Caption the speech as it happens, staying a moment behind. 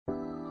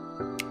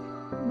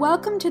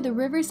Welcome to the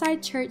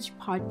Riverside Church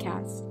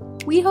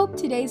podcast. We hope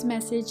today's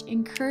message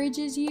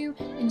encourages you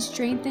and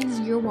strengthens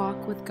your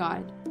walk with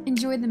God.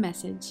 Enjoy the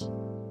message.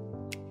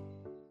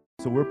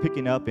 So we're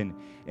picking up in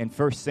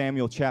 1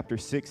 Samuel chapter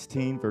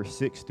 16, verse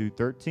 6 through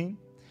 13.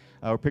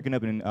 We're picking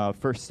up in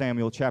 1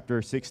 Samuel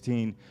chapter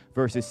 16,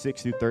 verses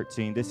 6 through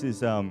 13. This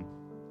is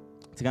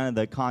it's kind of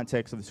the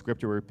context of the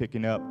scripture we're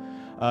picking up.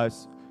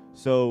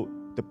 So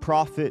the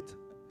prophet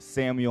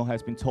Samuel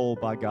has been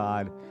told by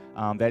God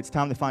that it's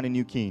time to find a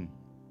new king.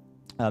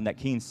 That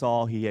King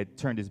Saul, he had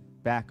turned his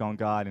back on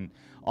God, and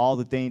all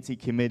the things he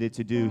committed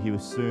to do, he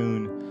was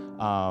soon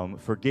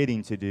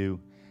forgetting to do.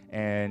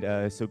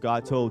 And so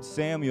God told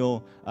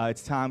Samuel,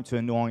 it's time to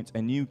anoint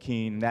a new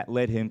king, and that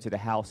led him to the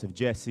house of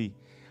Jesse.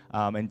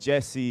 And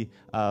Jesse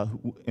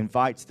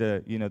invites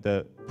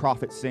the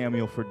prophet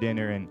Samuel for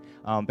dinner.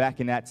 And back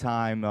in that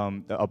time,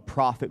 a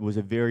prophet was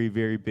a very,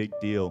 very big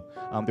deal.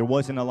 There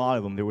wasn't a lot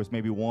of them. There was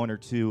maybe one or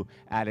two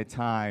at a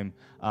time.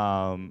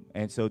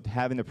 And so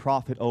having the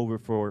prophet over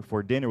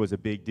for dinner was a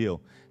big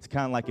deal. It's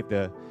kind of like if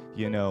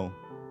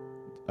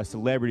a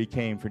celebrity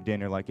came for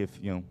dinner, like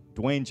if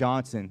Dwayne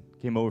Johnson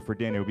came over for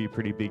dinner, it would be a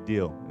pretty big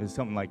deal. It was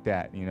something like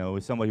that. It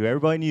was somebody who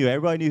everybody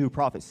knew who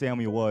Prophet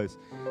Samuel was.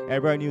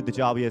 Everybody knew the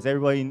job he has.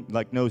 Everybody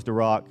knows The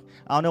Rock.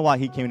 I don't know why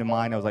he came to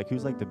mind. I was like,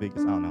 who's the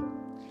biggest? I don't know.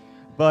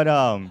 But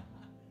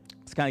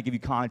let's kind of give you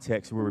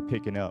context where we're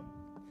picking up.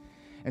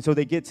 And so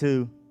they get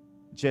to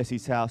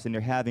Jesse's house and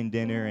they're having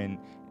dinner,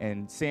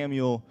 and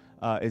Samuel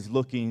is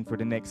looking for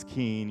the next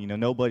king.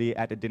 Nobody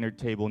at the dinner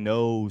table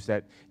knows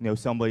that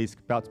somebody's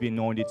about to be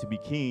anointed to be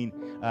king.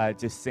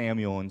 Just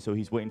Samuel, and so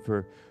he's waiting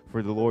for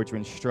the Lord to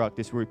instruct.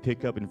 This is where we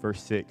pick up in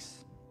verse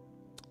 6.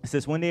 It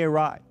says, when they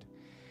arrived,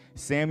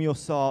 Samuel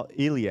saw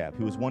Eliab,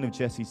 who was one of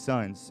Jesse's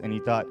sons, and he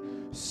thought,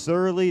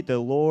 surely the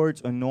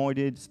Lord's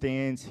anointed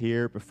stands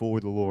here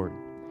before the Lord.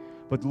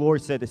 But the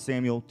Lord said to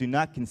Samuel, do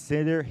not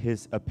consider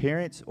his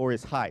appearance or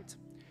his height,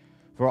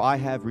 for I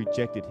have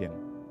rejected him.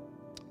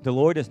 The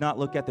Lord does not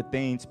look at the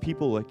things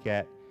people look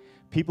at.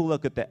 People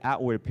look at the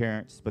outward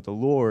appearance, but the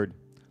Lord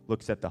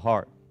looks at the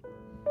heart.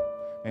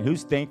 And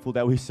who's thankful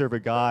that we serve a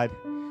God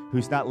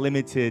who's not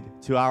limited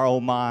to our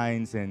own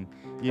minds and,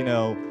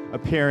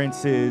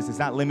 appearances. It's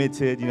not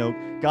limited.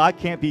 God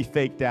can't be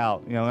faked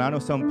out. I know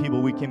some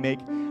people, we can make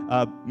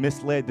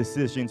misled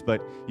decisions,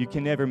 but you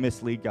can never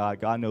mislead God.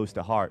 God knows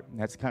the heart.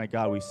 And that's the kind of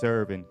God we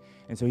serve. And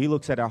so he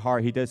looks at our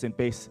heart. He doesn't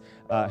base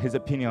his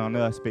opinion on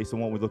us based on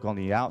what we look on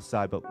the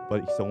outside, but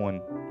it's the one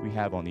we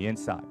have on the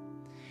inside.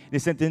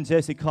 Then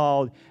Jesse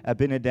called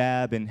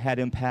Abinadab and had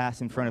him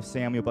pass in front of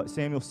Samuel. But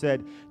Samuel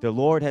said, the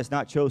Lord has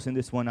not chosen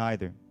this one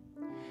either.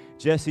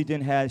 Jesse then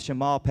had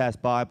Shammah pass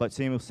by, but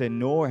Samuel said,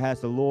 nor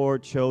has the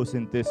Lord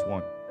chosen this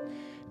one.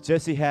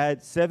 Jesse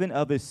had 7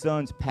 of his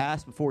sons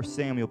pass before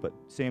Samuel, but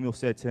Samuel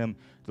said to him,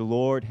 the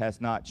Lord has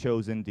not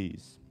chosen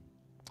these.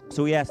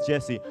 So he asked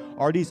Jesse,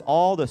 are these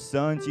all the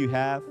sons you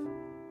have?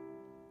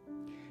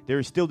 There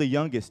is still the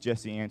youngest,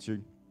 Jesse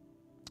answered.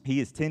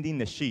 He is tending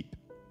the sheep.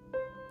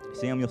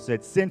 Samuel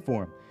said, send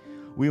for him.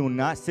 We will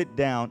not sit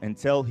down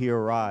until he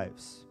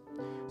arrives.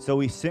 So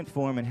he sent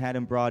for him and had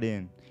him brought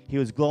in. He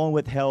was glowing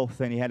with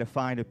health, and he had a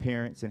fine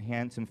appearance and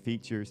handsome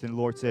features. And the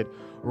Lord said,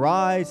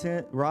 rise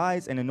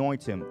and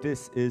anoint him.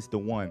 This is the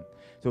one.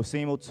 So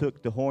Samuel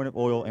took the horn of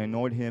oil and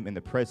anointed him in the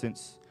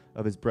presence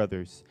of his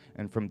brothers.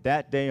 And from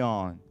that day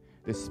on,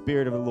 the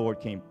Spirit of the Lord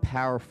came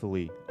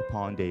powerfully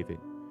upon David.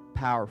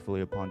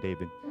 Powerfully upon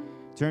David.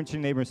 Turn to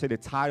your neighbor and say the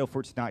title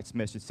for tonight's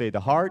message. Say,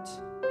 the heart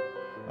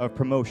of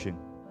promotion.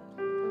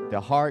 The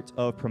heart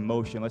of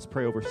promotion. Let's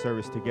pray over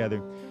service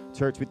together.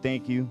 Church, we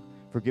thank you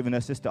for giving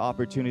us just the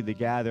opportunity to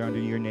gather under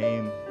your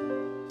name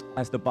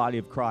as the body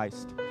of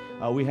Christ.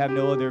 We have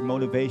no other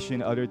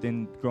motivation other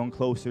than growing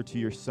closer to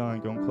your Son,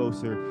 growing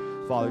closer,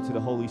 Father, to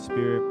the Holy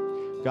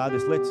Spirit. God,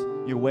 just let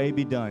your way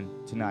be done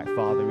tonight,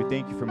 Father. We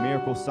thank you for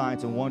miracles,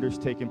 signs, and wonders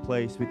taking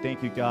place. We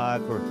thank you,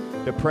 God, for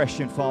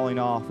depression falling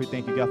off. We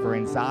thank you, God, for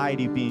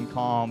anxiety being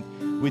calmed.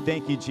 We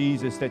thank you,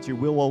 Jesus, that your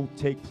will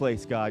take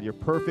place, God. Your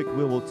perfect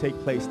will take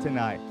place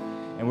tonight.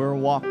 And we're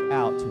going to walk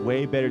out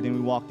way better than we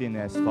walked in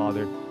as,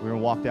 Father. We're going to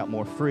walk out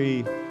more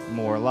free,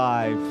 more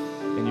alive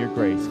in your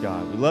grace,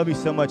 God. We love you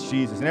so much,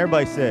 Jesus. And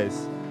everybody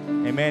says,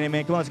 amen,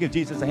 amen. Come on, let's give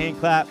Jesus a hand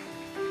clap.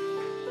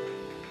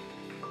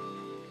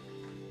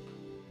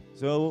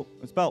 So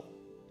it's about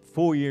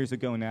 4 years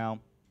ago now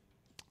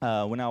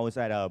when I was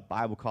at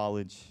Bible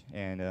college.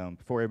 And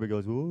before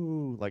everybody goes,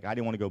 ooh, I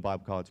didn't want to go to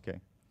Bible college, okay.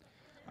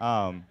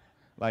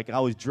 I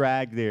was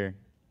dragged there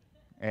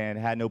and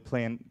had no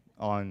plan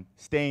on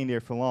staying there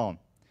for long.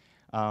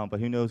 But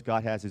who knows,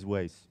 God has his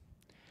ways.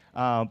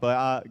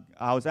 But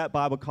I was at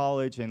Bible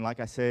college, and like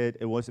I said,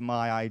 it wasn't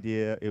my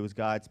idea. It was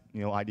God's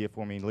idea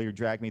for me. And later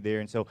dragged me there.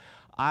 And so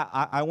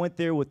I went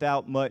there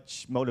without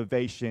much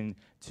motivation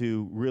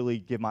to really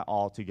give my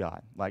all to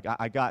God.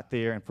 I got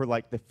there, and for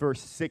the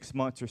first 6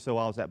 months or so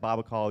I was at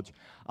Bible college,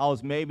 I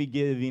was maybe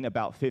giving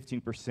about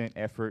 15%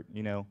 effort,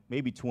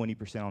 maybe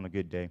 20% on a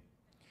good day.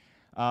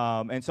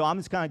 And so I'm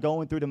just kind of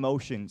going through the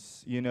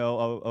motions,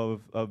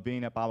 of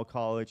being at Bible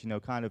college,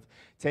 kind of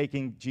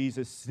taking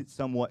Jesus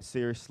somewhat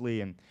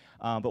seriously. And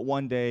but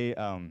one day,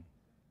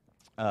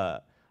 I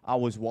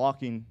was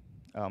walking.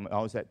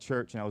 I was at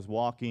church, and I was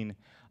walking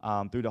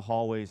through the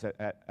hallways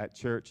at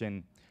church,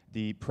 and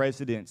the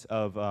president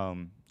of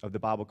the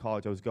Bible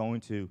college I was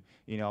going to,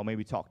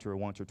 maybe talk to her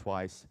once or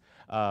twice.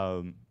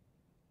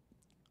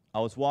 I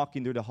was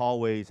walking through the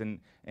hallways, and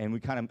I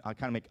kind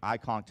of make eye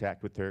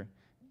contact with her.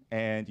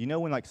 And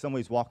when like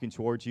somebody's walking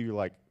towards you, you're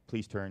like,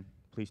 please turn.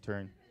 You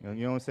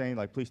know what I'm saying?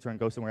 Like, please turn,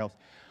 go somewhere else.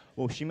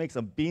 Well, she makes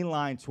a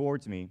beeline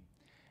towards me,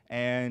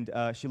 and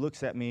she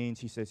looks at me and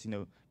she says,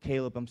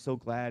 Caleb, I'm so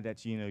glad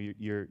that you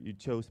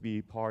chose to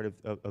be part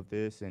of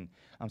this, and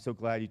I'm so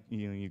glad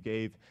you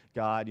gave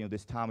God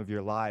this time of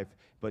your life.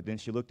 But then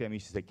she looked at me,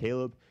 she said,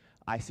 Caleb,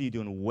 I see you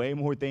doing way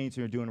more things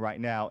than you're doing right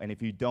now, and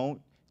if you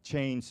don't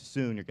change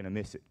soon, you're going to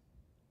miss it.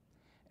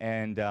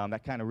 And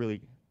that kind of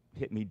really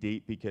hit me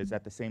deep, because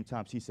at the same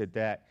time she said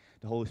that,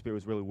 the Holy Spirit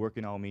was really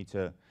working on me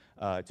to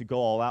go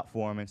all out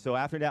for him. And so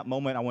after that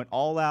moment, I went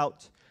all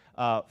out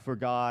for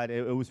God.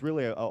 It was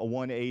really a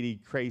 180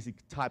 crazy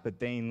type of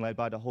thing led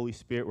by the Holy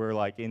Spirit, where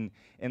like in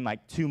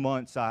like 2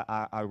 months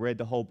I read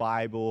the whole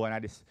Bible, and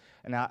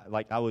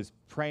I was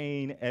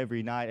praying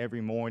every night,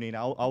 every morning.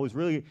 I was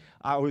really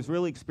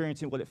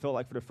experiencing what it felt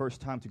like for the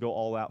first time to go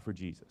all out for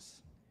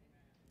Jesus.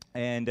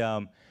 And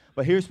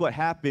but here's what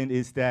happened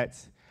is that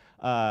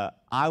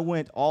I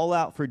went all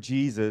out for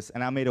Jesus,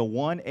 and I made a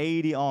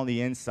 180 on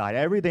the inside.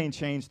 Everything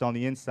changed on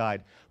the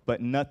inside,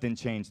 but nothing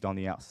changed on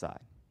the outside.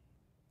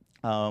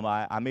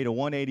 I made a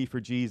 180 for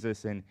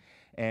Jesus,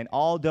 and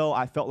although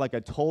I felt like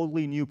a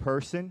totally new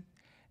person,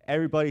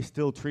 everybody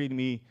still treated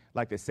me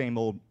like the same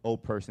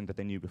old person that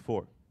they knew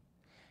before.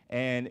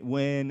 And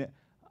when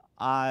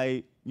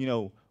I,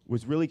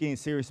 was really getting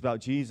serious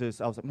about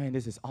Jesus, I was like, man,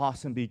 this is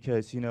awesome,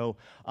 because, I'm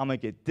going to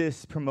get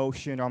this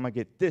promotion, or I'm going to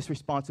get this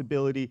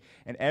responsibility.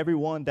 And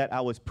everyone that I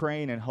was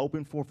praying and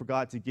hoping for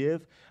God to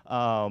give,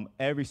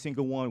 every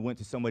single one went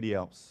to somebody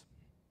else.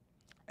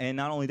 And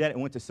not only that, it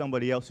went to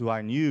somebody else who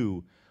I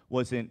knew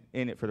wasn't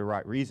in it for the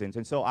right reasons.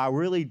 And so I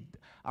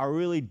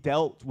really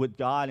dealt with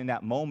God in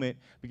that moment,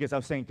 because I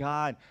was saying,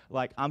 God,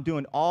 like, I'm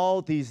doing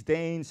all these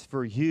things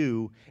for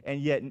you, and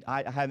yet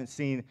I haven't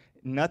seen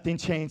nothing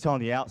change on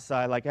the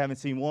outside. Like, I haven't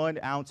seen 1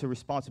 ounce of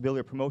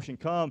responsibility or promotion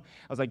come.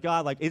 I was like,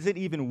 God, like, is it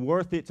even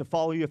worth it to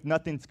follow you if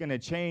nothing's going to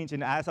change?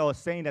 And as I was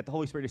saying that, the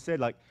Holy Spirit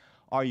said, like,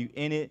 are you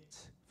in it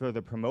for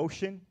the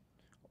promotion,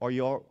 or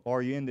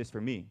are you in this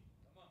for me?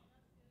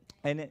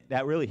 And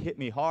that really hit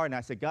me hard. And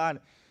I said,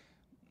 God,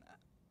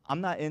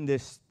 I'm not in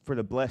this for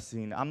the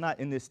blessing. I'm not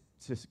in this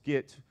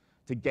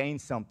to gain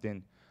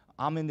something.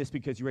 I'm in this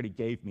because you already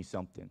gave me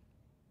something.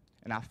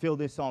 And I feel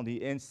this on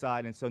the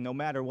inside. And so no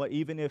matter what,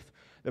 even if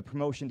the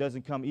promotion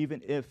doesn't come,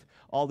 even if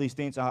all these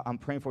things I'm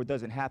praying for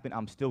doesn't happen,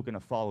 I'm still going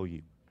to follow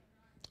you.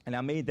 And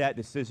I made that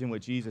decision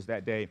with Jesus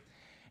that day.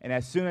 And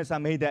as soon as I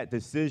made that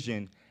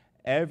decision,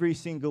 every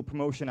single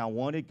promotion I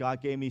wanted,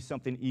 God gave me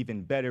something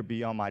even better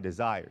beyond my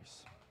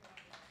desires.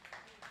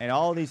 And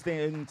all these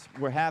things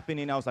were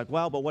happening. I was like,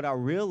 wow, but what I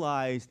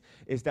realized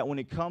is that when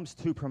it comes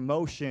to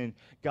promotion,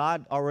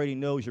 God already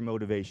knows your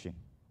motivation.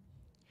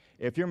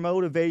 If your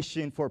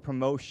motivation for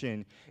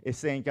promotion is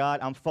saying, God,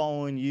 I'm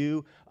following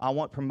you, I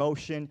want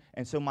promotion,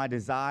 and so my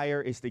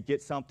desire is to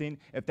get something,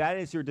 if that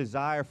is your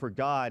desire for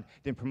God,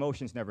 then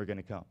promotion's never going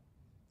to come,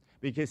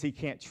 because he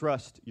can't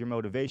trust your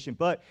motivation.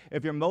 But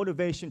if your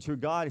motivation to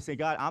God is say,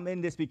 God, I'm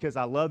in this because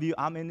I love you,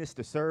 I'm in this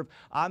to serve,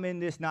 I'm in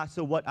this not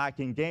so what I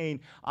can gain,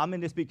 I'm in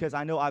this because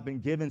I know I've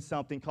been given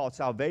something called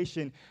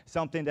salvation,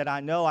 something that I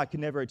know I can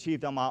never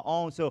achieve on my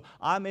own, so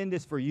I'm in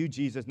this for you,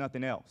 Jesus,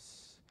 nothing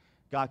else.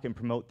 God can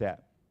promote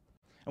that.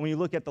 And when you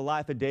look at the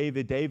life of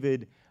David,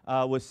 David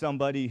was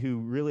somebody who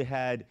really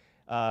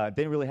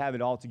didn't really have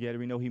it all together.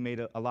 We know he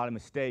made a lot of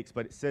mistakes,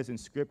 but it says in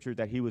Scripture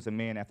that he was a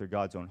man after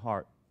God's own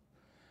heart.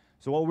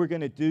 So what we're going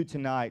to do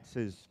tonight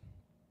is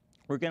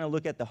we're going to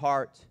look at the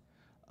heart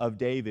of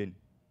David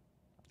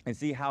and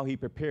see how he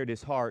prepared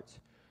his heart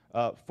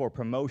for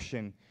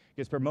promotion.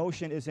 Because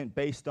promotion isn't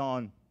based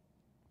on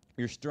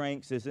your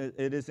strengths,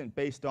 it isn't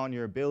based on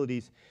your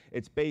abilities,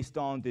 it's based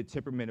on the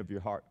temperament of your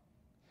heart.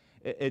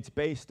 It's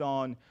based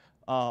on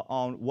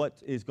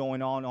what is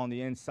going on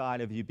the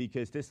inside of you,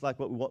 because this, like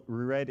what we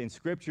read in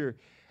Scripture,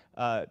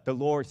 the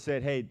Lord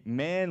said, hey,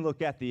 man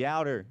look at the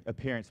outer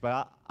appearance,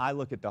 but I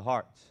look at the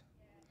heart.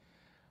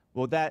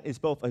 Well, that is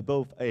both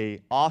a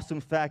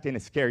awesome fact and a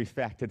scary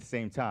fact at the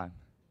same time.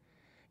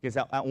 Because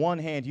at one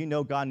hand,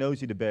 God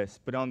knows you the best,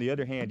 but on the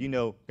other hand,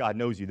 God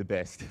knows you the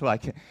best.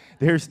 Like,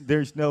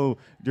 there's no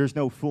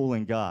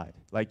fooling God.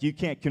 Like, you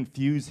can't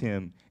confuse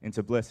him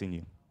into blessing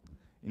you.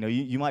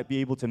 You might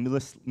be able to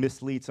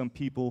mislead some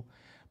people,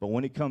 but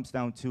when it comes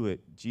down to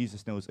it,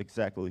 Jesus knows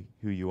exactly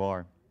who you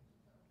are.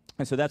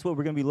 And so that's what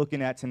we're going to be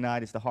looking at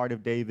tonight, is the heart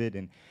of David.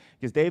 And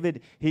because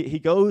David, he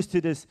goes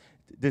to this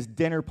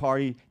dinner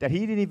party that he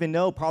didn't even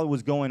know probably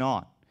was going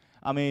on.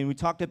 I mean, we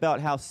talked about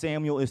how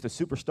Samuel is the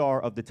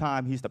superstar of the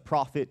time. He's the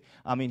prophet.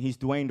 I mean, he's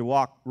Dwayne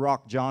The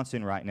Rock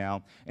Johnson right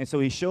now. And so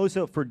he shows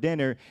up for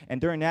dinner, and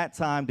during that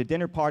time, the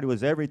dinner party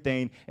was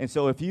everything. And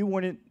so if you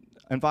weren't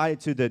invited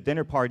to the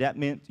dinner party, that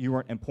meant you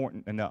weren't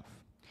important enough.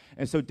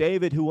 And so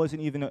David, who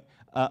wasn't even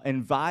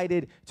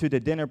invited to the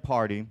dinner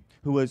party,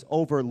 who was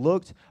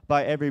overlooked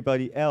by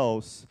everybody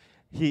else,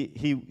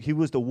 he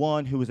was the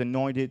one who was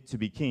anointed to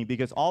be king.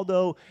 Because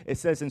although it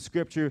says in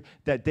Scripture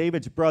that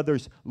David's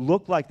brothers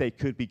looked like they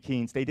could be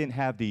kings, they didn't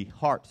have the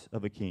heart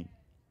of a king.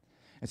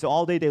 And so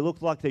although they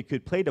looked like they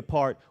could play the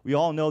part, we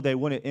all know they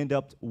wouldn't end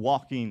up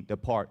walking the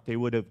part. They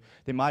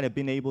might have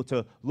been able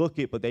to look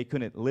it, but they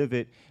couldn't live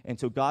it. And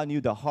so God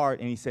knew the heart,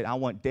 and he said, I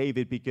want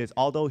David, because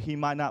although he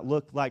might not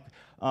look like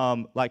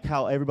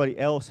how everybody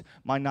else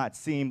might not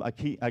seem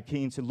a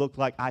king to look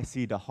like, I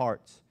see the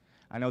heart.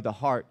 I know the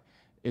heart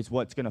is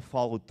what's going to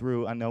follow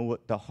through. I know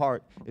what the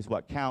heart is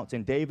what counts.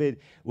 And David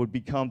would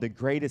become the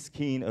greatest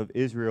king of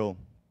Israel.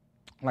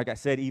 Like I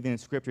said, even in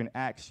Scripture in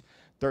Acts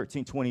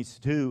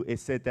 13:22, it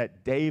said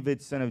that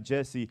David, son of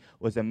Jesse,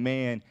 was a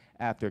man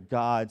after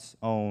God's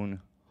own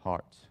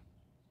heart.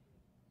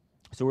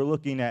 So we're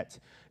looking at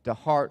the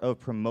heart of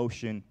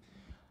promotion,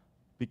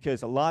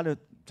 because a lot of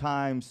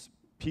times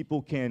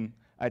people can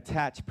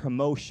attach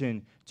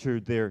promotion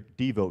to their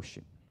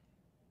devotion.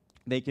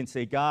 They can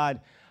say, God,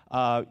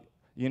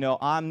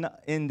 I'm not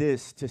in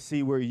this to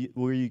see where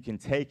you can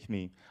take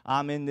me.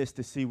 I'm in this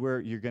to see where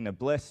you're going to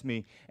bless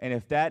me. And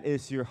if that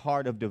is your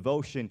heart of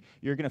devotion,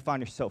 you're going to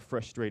find yourself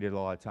frustrated a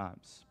lot of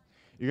times.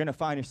 You're going to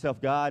find yourself,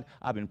 God,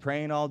 I've been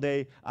praying all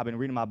day. I've been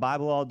reading my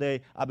Bible all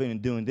day. I've been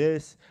doing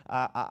this.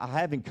 I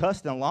haven't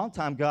cussed in a long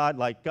time, God.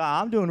 Like,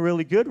 God, I'm doing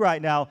really good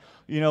right now.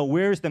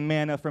 Where's the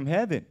manna from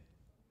heaven?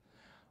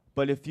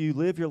 But if you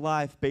live your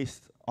life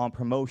based on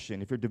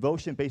promotion, if your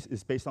devotion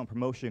is based on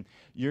promotion,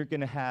 you're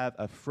going to have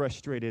a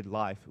frustrated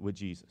life with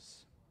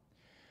Jesus.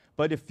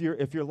 But if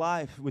your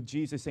life with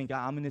Jesus saying,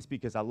 God, I'm in this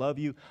because I love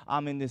you.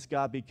 I'm in this,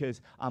 God, because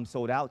I'm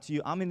sold out to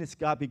you. I'm in this,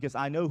 God, because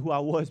I know who I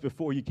was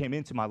before you came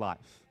into my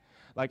life.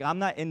 Like, I'm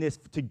not in this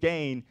to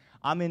gain.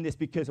 I'm in this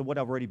because of what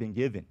I've already been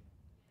given.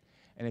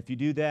 And if you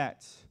do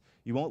that,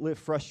 you won't live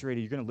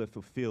frustrated. You're going to live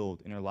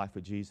fulfilled in your life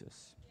with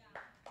Jesus.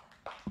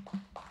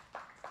 Yeah.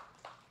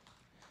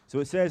 So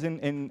it says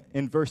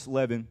in verse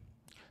 11,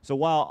 so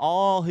while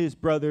all his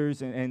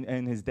brothers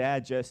and his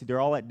dad, Jesse, they're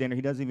all at dinner,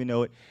 he doesn't even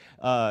know it,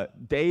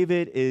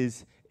 David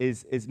is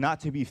not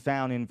to be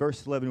found. In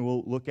verse 11,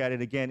 we'll look at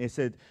it again. It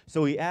said,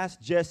 so he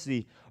asked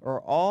Jesse, are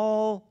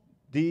all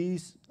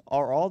these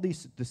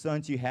the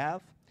sons you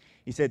have?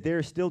 He said,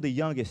 they're still the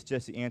youngest,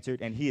 Jesse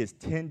answered, and he is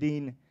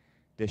tending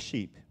the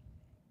sheep.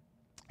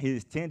 He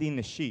is tending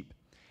the sheep.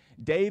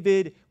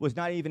 David was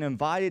not even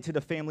invited to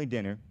the family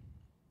dinner.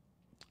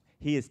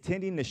 He is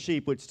tending the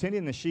sheep, which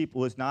tending the sheep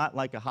was not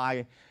like a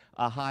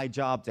high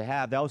job to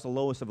have. That was the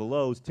lowest of the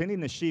lows. Tending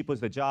the sheep was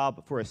the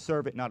job for a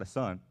servant, not a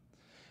son.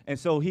 And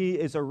so he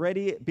is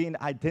already being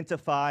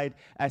identified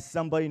as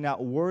somebody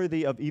not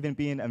worthy of even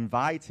being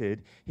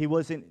invited. He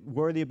wasn't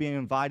worthy of being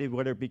invited,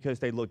 whether because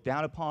they looked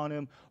down upon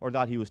him or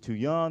thought he was too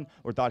young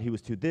or thought he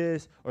was too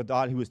this or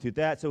thought he was too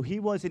that. So he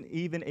wasn't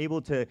even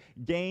able to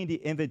gain the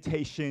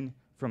invitation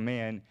from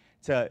man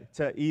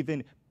to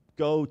even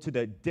go to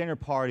the dinner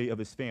party of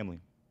his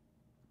family.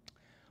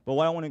 But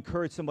what I want to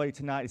encourage somebody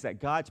tonight is that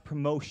God's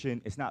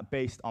promotion is not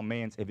based on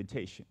man's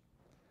invitation.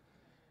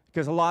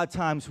 Because a lot of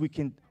times we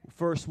can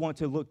first want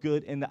to look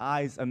good in the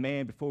eyes of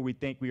man before we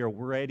think we are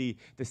ready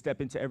to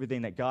step into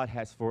everything that God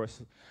has for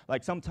us.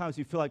 Like sometimes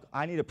we feel like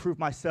I need to prove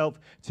myself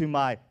to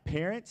my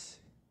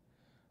parents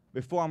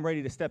before I'm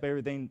ready to step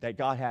everything that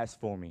God has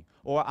for me.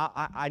 Or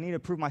I need to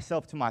prove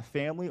myself to my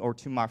family or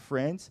to my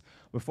friends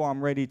before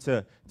I'm ready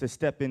to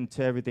step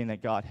into everything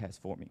that God has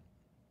for me.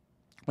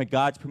 But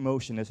God's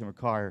promotion doesn't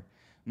require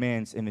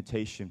man's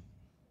invitation.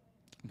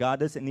 God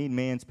doesn't need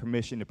man's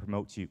permission to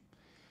promote you.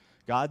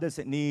 God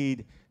doesn't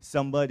need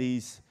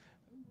somebody's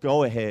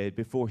go-ahead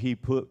before he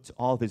puts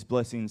all of his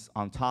blessings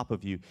on top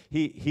of you.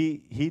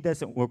 He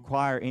doesn't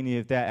require any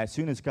of that. As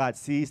soon as God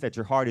sees that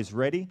your heart is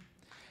ready,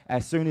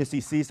 as soon as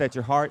he sees that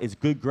your heart is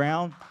good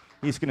ground,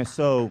 he's going to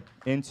sow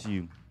into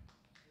you.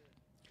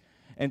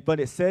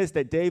 But it says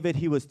that David,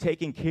 he was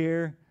taking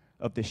care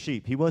of the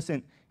sheep. He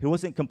wasn't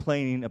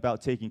complaining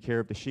about taking care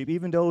of the sheep,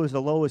 even though it was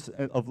the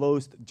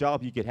lowest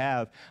job you could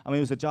have. I mean,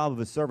 it was the job of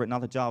a servant,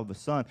 not the job of a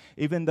son.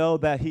 Even though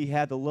that he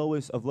had the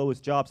lowest of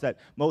lowest jobs, that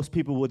most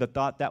people would have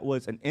thought that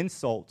was an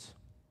insult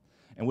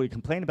and would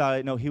complain about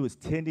it. No, he was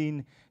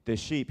tending the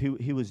sheep.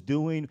 He was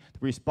doing the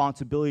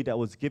responsibility that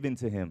was given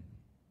to him,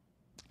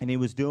 and he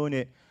was doing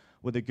it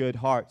with a good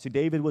heart. So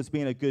David was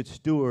being a good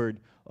steward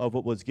of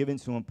what was given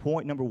to him.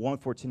 Point number one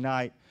for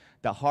tonight,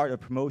 the heart of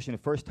promotion. The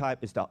first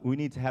type is that we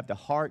need to have the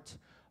heart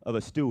of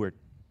a steward.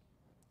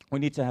 We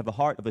need to have the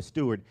heart of a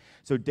steward.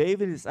 So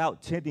David is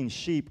out tending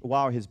sheep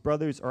while his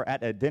brothers are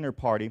at a dinner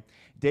party.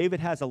 David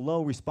has a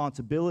low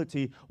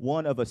responsibility,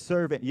 one of a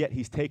servant, yet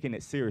he's taking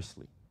it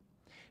seriously.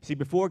 See,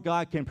 before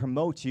God can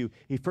promote you,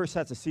 he first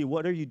has to see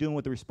what are you doing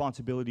with the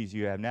responsibilities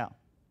you have now.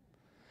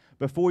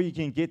 before you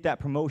can get that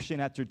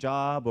promotion at your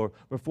job or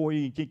before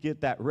you can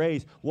get that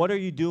raise, what are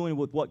you doing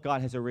with what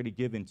God has already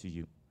given to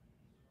you?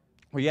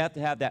 Or you have to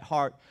have that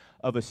heart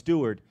of a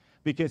steward.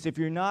 Because if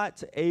you're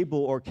not able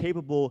or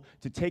capable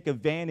to take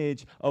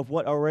advantage of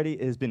what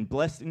already has been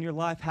blessed in your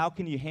life, how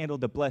can you handle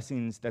the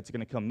blessings that's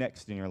going to come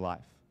next in your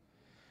life?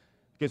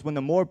 Because when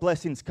the more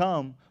blessings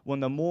come,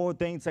 when the more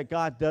things that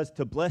God does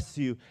to bless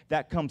you,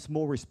 that comes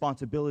more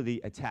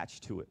responsibility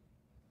attached to it.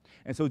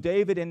 And so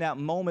David in that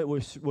moment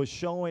was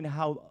showing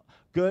how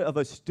good of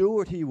a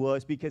steward he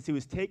was because he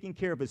was taking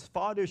care of his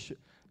father's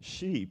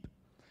sheep,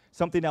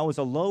 something that was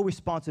a low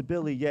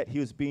responsibility, yet he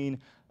was being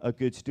a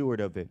good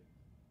steward of it.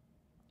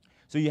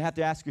 So you have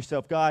to ask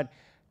yourself, God,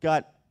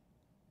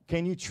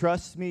 can you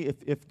trust me?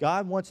 If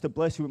God wants to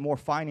bless you with more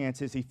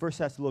finances, he first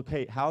has to look,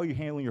 hey, how are you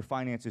handling your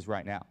finances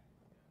right now?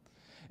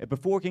 And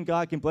before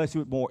God can bless you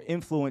with more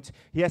influence,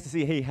 he has to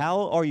see, hey,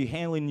 how are you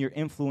handling your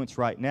influence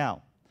right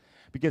now?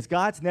 Because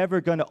God's never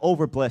going to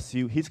overbless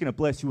you. He's going to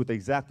bless you with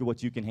exactly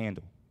what you can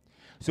handle.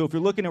 So if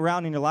you're looking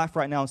around in your life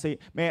right now and say,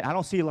 man, I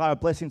don't see a lot of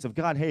blessings of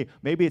God, hey,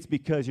 maybe it's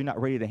because you're not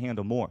ready to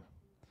handle more.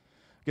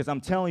 Because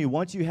I'm telling you,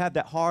 once you have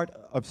that heart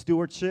of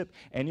stewardship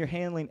and you're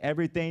handling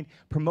everything,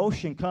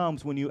 promotion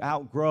comes when you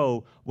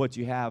outgrow what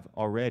you have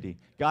already.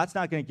 God's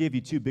not going to give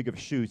you too big of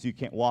shoes you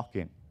can't walk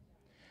in.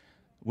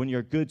 When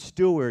you're a good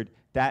steward,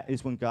 that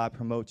is when God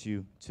promotes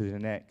you to the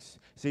next.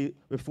 See,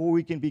 before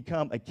we can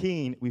become a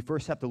king, we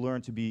first have to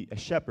learn to be a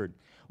shepherd.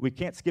 We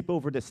can't skip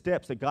over the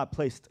steps that God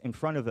placed in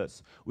front of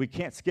us. We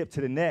can't skip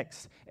to the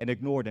next and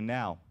ignore the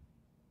now.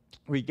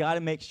 We got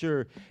to make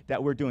sure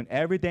that we're doing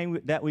everything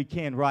that we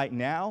can right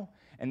now,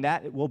 and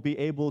that will be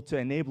able to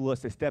enable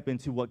us to step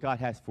into what God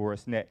has for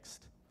us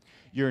next.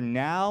 Your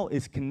now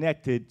is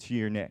connected to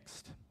your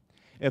next.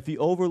 If you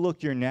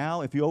overlook your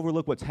now, if you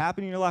overlook what's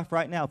happening in your life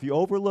right now, if you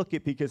overlook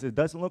it because it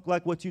doesn't look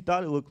like what you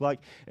thought it looked like,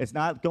 it's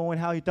not going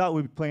how you thought it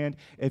would be planned,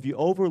 if you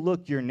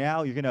overlook your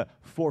now, you're going to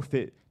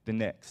forfeit the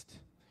next.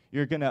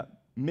 You're going to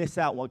miss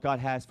out what God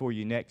has for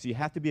you next. You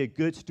have to be a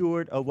good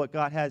steward of what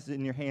God has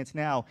in your hands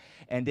now,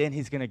 and then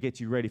he's going to get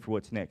you ready for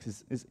what's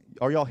next.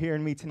 Are y'all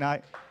hearing me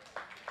tonight?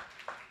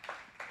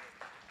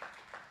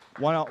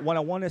 What I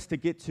want us to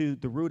get to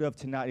the root of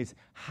tonight is,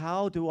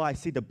 how do I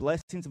see the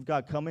blessings of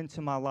God come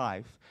into my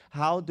life?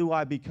 How do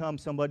I become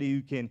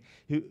somebody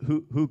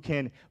who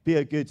can be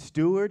a good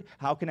steward?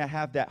 How can I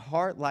have that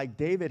heart like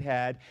David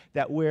had,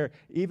 that where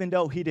even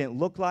though he didn't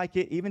look like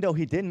it, even though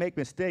he didn't make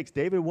mistakes,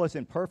 David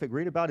wasn't perfect.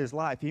 Read about his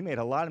life. He made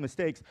a lot of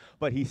mistakes,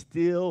 but he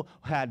still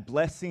had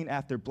blessing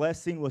after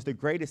blessing, was the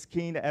greatest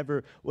king that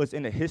ever was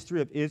in the history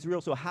of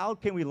Israel. So how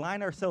can we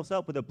line ourselves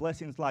up with the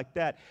blessings like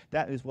that?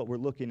 That is what we're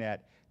looking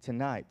at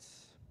tonight.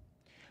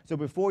 So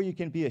before you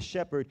can be a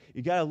shepherd,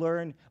 you got to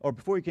learn, or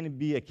before you can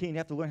be a king, you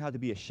have to learn how to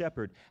be a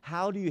shepherd.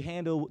 How do you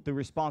handle the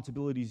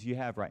responsibilities you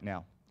have right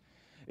now?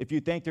 If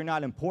you think they're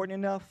not important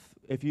enough,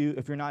 if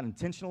you're not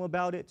intentional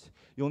about it,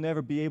 you'll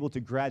never be able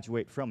to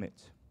graduate from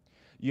it.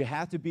 You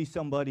have to be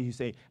somebody who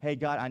say, hey,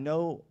 God, I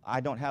know I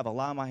don't have a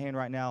lot in my hand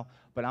right now,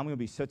 but I'm going to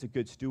be such a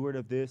good steward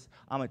of this.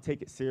 I'm going to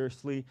take it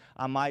seriously.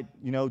 I might,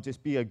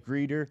 just be a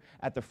greeter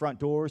at the front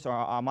doors, or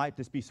I might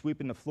just be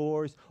sweeping the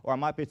floors, or I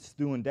might be just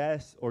doing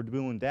this or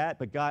doing that.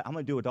 But God, I'm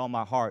going to do it with all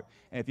my heart.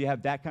 And if you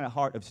have that kind of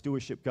heart of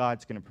stewardship,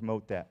 God's going to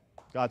promote that.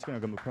 God's going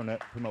to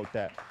promote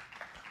that.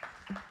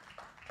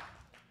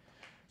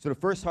 So the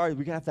first heart,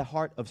 we got to have the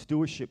heart of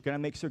stewardship. Got to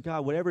make sure,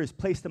 God, whatever is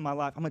placed in my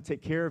life, I'm going to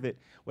take care of it.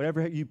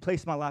 Whatever you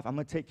place in my life, I'm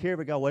going to take care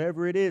of it, God.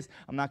 Whatever it is,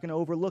 I'm not going to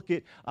overlook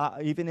it.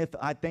 Even if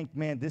I think,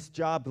 man, this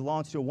job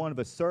belongs to one of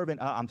a servant,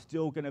 I'm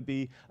still going to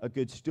be a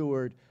good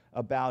steward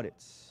about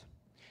it.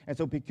 And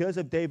so because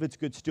of David's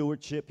good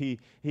stewardship,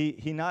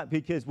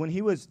 because when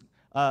he was,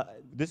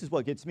 this is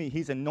what gets me,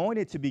 he's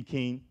anointed to be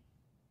king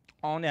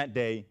on that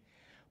day,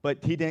 but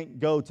he didn't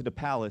go to the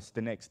palace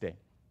the next day.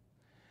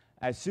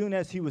 As soon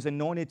as he was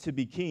anointed to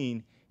be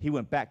king, he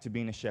went back to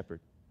being a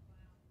shepherd.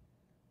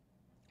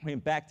 He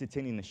went back to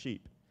tending the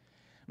sheep.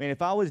 I mean,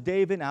 if I was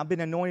David and I've been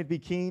anointed to be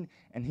king,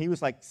 and he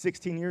was like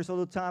 16 years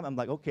old at the time, I'm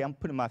like, okay, I'm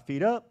putting my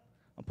feet up.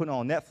 I'm putting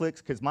on Netflix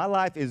because my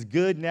life is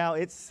good now.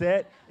 It's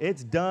set.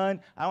 It's done.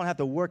 I don't have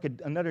to work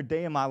another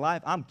day in my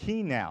life. I'm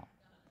king now.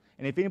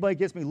 And if anybody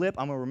gives me lip,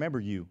 I'm going to remember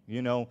you,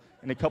 in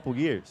a couple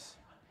years.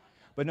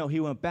 But no, he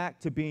went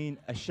back to being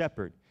a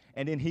shepherd,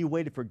 and then he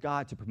waited for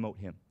God to promote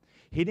him.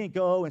 He didn't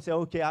go and say,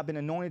 okay, I've been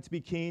anointed to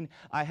be king.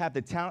 I have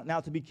the talent now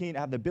to be king.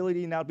 I have the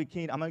ability now to be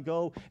king. I'm going to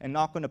go and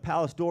knock on the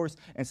palace doors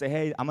and say,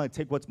 hey, I'm going to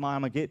take what's mine.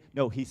 I'm going to get.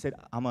 No, he said,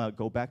 I'm going to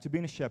go back to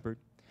being a shepherd.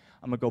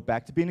 I'm going to go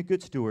back to being a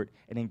good steward,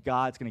 and then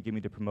God's going to give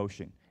me the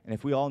promotion. And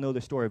if we all know the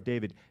story of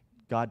David,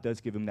 God does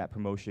give him that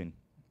promotion.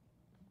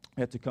 It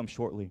has to come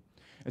shortly.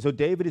 And so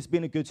David is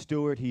being a good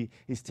steward.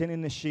 He's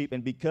tending the sheep.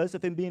 And because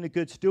of him being a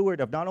good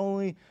steward, of not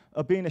only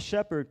of being a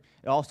shepherd,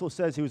 it also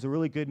says he was a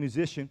really good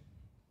musician.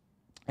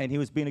 And he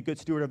was being a good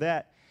steward of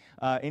that.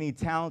 Any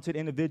talented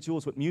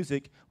individuals with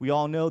music, we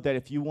all know that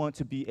if you want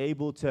to be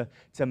able to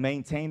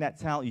maintain that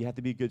talent, you have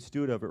to be a good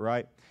steward of it,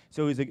 right?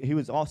 So he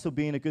was also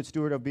being a good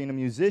steward of being a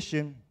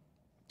musician.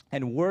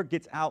 And word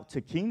gets out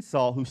to King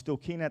Saul, who's still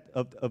king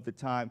of the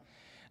time,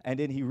 and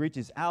then he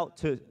reaches out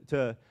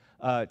to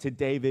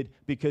David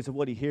because of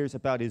what he hears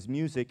about his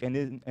music.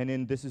 And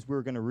then this is where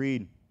we're going to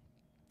read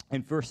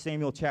in 1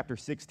 Samuel chapter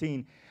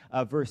 16,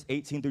 verse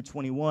 18 through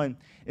 21.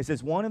 It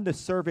says, one of the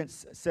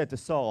servants said to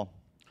Saul,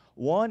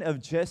 one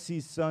of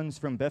Jesse's sons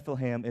from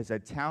Bethlehem is a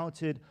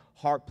talented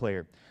harp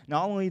player.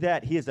 Not only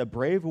that, he is a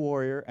brave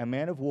warrior, a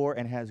man of war,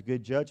 and has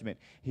good judgment.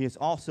 He is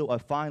also a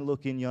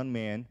fine-looking young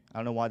man. I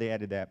don't know why they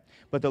added that.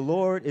 But the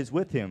Lord is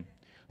with him.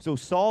 So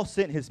Saul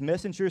sent his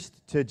messengers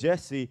to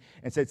Jesse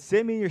and said,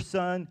 send me your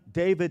son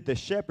David the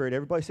shepherd.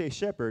 Everybody say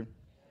shepherd.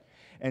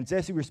 And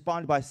Jesse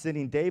responded by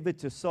sending David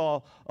to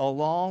Saul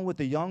along with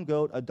a young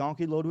goat, a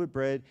donkey loaded with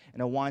bread,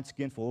 and a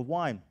wineskin full of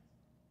wine.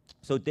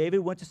 So David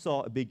went to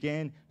Saul and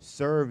began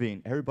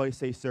serving. Everybody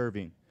say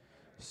serving.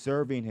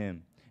 Serving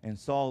him. And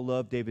Saul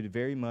loved David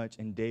very much,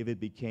 and David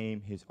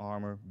became his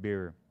armor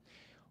bearer.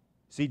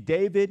 See,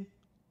 David,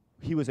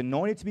 he was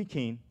anointed to be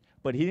king,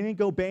 but he didn't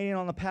go banging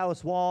on the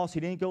palace walls. He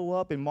didn't go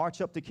up and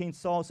march up to King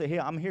Saul and say, hey,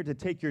 I'm here to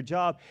take your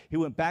job. He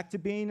went back to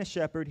being a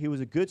shepherd. He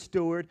was a good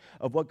steward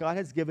of what God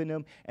has given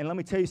him. And let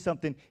me tell you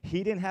something.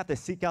 He didn't have to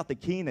seek out the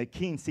king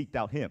seeked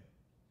out him.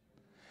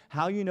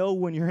 How you know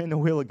when you're in the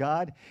will of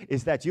God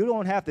is that you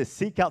don't have to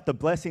seek out the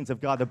blessings of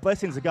God. The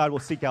blessings of God will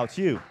seek out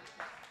you.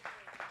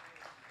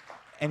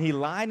 And he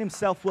lined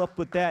himself up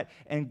with that,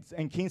 and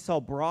King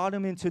Saul brought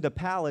him into the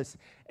palace,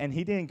 and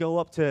he didn't go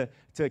up to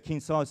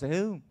King Saul and say,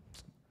 oh,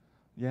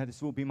 yeah,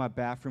 this will be my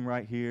bathroom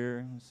right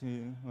here. Let's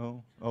see.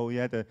 Oh,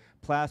 yeah, the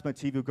plasma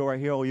TV will go right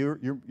here. Oh,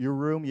 your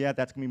room, yeah,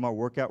 that's going to be my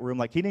workout room.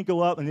 Like, he didn't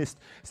go up and just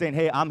saying,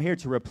 hey, I'm here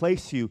to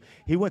replace you.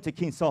 He went to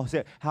King Saul and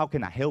said, how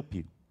can I help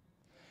you?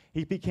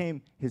 He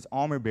became his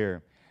armor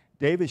bearer.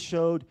 David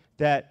showed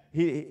that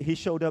he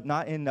showed up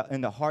not in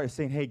the heart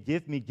saying, hey,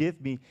 give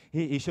me.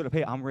 He showed up,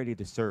 hey, I'm ready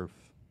to serve.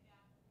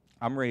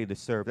 I'm ready to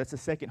serve. That's the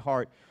second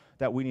heart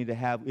that we need to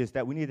have, is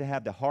that we need to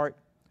have the heart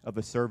of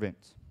a servant.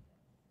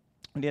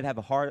 We need to have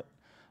a heart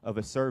of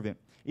a servant.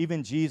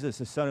 Even Jesus,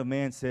 the Son of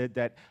Man, said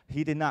that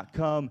he did not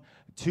come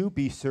to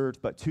be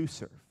served, but to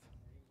serve.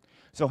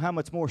 So how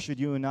much more should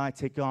you and I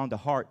take on the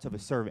heart of a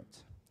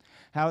servant?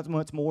 How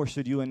much more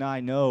should you and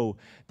I know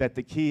that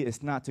the key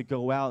is not to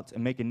go out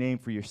and make a name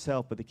for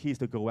yourself, but the key is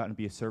to go out and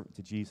be a servant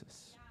to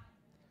Jesus.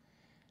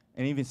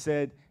 And he even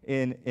said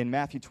in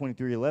Matthew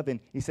 23:11,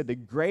 he said, the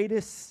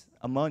greatest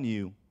among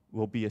you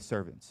will be a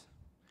servant.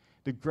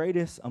 The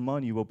greatest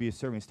among you will be a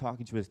servant. He's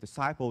talking to his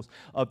disciples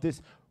of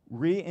this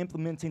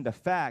re-implementing the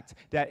fact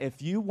that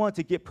if you want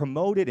to get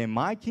promoted in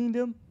my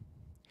kingdom,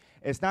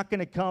 it's not going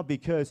to come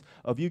because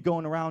of you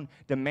going around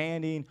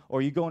demanding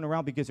or you going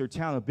around because of your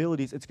talent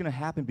abilities. It's going to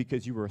happen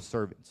because you were a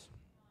servant.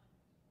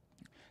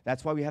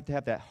 That's why we have to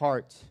have that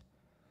heart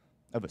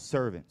of a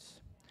servant.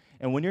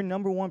 And when your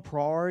number one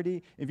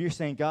priority, if you're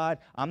saying, God,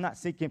 I'm not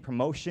seeking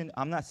promotion,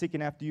 I'm not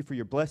seeking after you for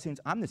your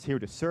blessings, I'm just here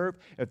to serve.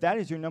 If that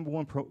is your number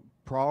one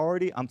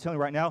priority, I'm telling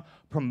you right now,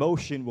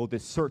 promotion will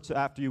just search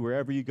after you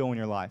wherever you go in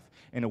your life.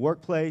 In the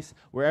workplace,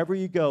 wherever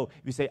you go,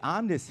 if you say,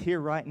 I'm just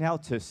here right now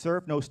to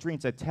serve, no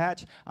strings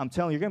attached, I'm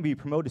telling you, you're going to be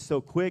promoted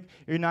so quick,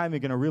 you're not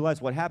even going to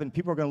realize what happened.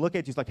 People are going to look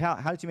at you like, how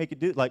did you make it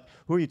do? Like,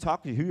 who are you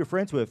talking to? Who are your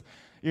friends with?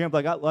 You're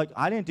going to be like,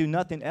 I didn't do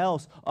nothing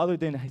else other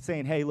than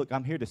saying, hey, look,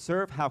 I'm here to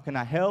serve. How can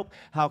I help?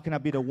 How can I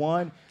be the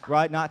one,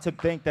 right? Not to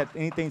think that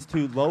anything's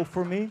too low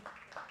for me.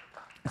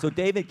 So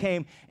David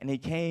came, and he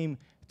came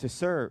to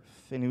serve.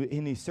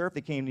 And he served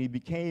the king, and he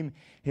became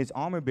his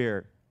armor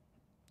bearer.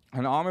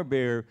 An armor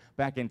bearer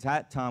back in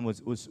that time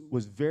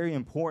was very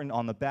important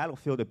on the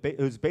battlefield. It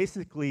was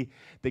basically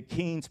the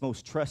king's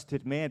most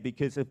trusted man,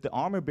 because if the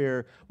armor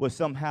bearer was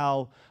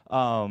somehow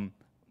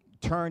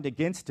turned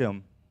against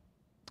him,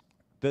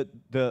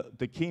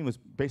 the king was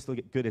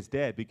basically good as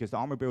dead, because the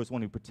armor bearer was the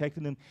one who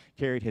protected him,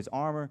 carried his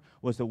armor,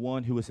 was the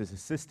one who was his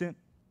assistant.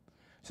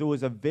 So it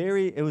was a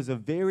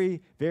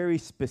very, very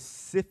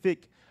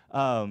specific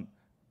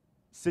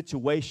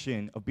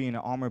situation of being an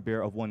armor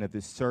bearer of one of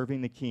this,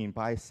 serving the king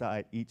by his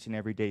side each and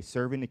every day,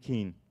 serving the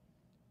king.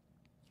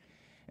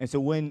 And so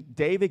when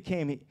David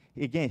came,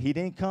 he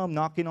didn't come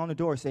knocking on the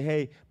door and say,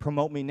 hey,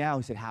 promote me now.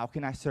 He said, how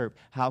can I serve?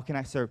 How can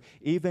I serve?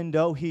 Even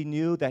though he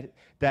knew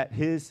that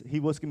he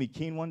was going to be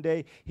king one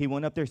day, he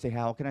went up there and said,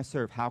 how can I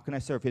serve? How can I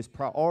serve? His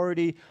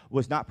priority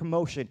was not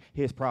promotion.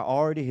 His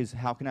priority is,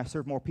 how can I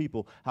serve more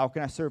people? How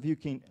can I serve you,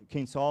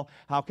 King Saul?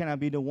 How can I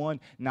be the one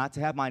not to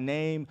have my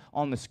name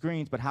on the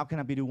screens, but how can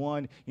I be the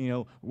one,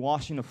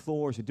 washing the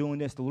floors or doing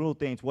this, the little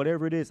things,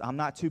 whatever it is. I'm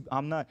not too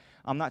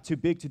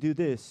big to do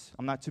this.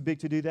 I'm not too big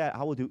to do that.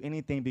 I will do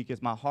anything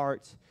because my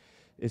heart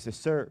is to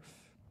serve.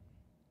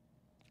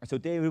 And so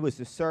David was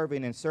just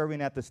serving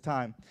at this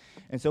time.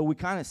 And so we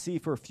kind of see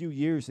for a few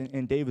years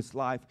in David's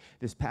life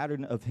this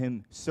pattern of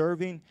him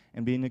serving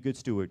and being a good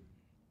steward.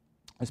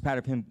 This pattern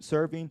of him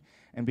serving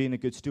and being a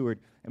good steward.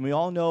 And we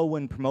all know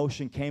when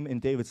promotion came in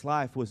David's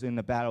life was in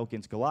the battle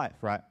against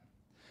Goliath, right?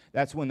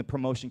 That's when the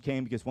promotion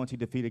came, because once he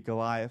defeated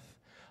Goliath,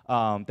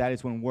 that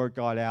is when word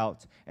got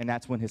out, and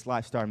that's when his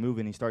life started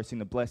moving. He started seeing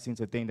the blessings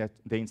of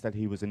things that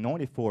he was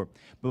anointed for.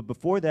 But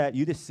before that,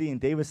 you just see in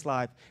David's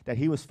life that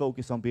he was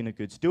focused on being a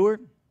good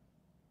steward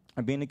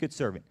and being a good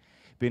servant.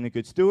 Being a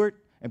good steward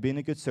and being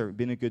a good servant.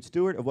 Being a good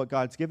steward of what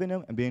God's given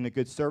him and being a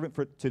good servant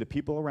to the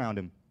people around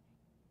him.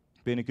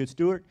 Being a good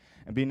steward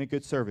and being a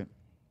good servant.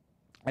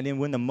 And then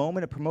when the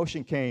moment of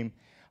promotion came,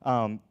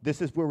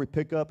 this is where we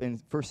pick up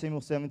in 1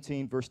 Samuel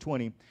 17, verse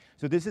 20.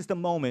 So this is the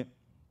moment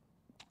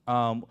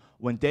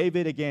when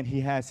David, again,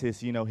 he has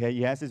his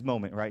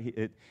moment,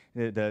 right?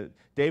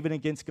 David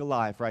against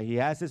Goliath, right? He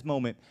has his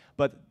moment,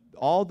 but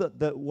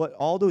what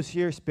all those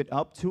years spit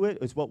up to it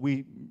is what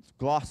we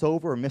gloss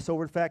over or miss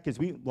over the fact, because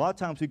a lot of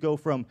times we go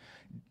from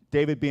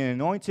David being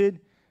anointed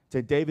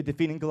to David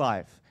defeating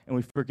Goliath, and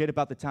we forget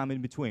about the time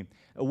in between.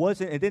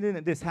 It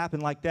didn't just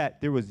happen like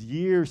that. There was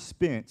years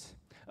spent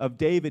of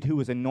David, who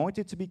was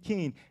anointed to be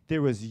king.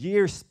 There was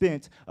years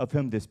spent of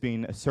him just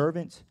being a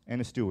servant and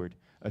a steward.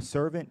 A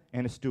servant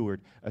and a steward,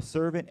 a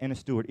servant and a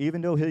steward.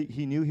 Even though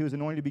he knew he was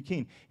anointed to be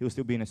king, he was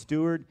still being a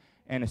steward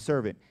and a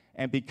servant.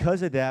 And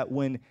because of that,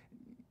 when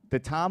the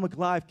time of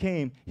Goliath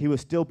came, he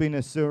was still being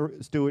a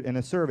steward and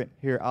a servant.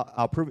 Here,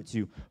 I'll prove it to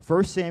you.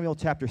 1 Samuel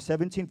chapter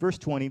 17, verse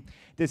 20.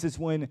 This is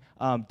when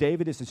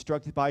David is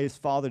instructed by his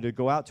father to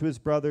go out to his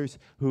brothers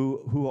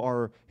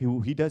who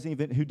he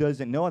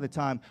doesn't know at the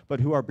time, but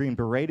who are being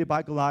berated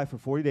by Goliath for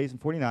 40 days and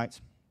 40 nights.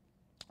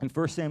 In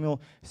 1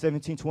 Samuel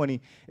 17:20,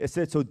 it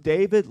said, so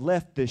David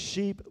left the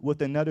sheep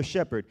with another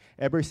shepherd.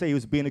 Everybody say he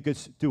was being a good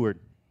steward.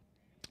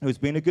 He was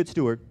being a good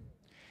steward.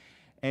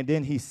 And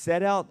then he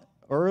set out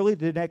early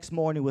the next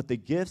morning with the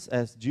gifts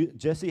as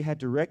Jesse had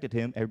directed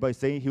him. Everybody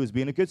say he was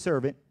being a good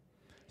servant.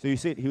 So you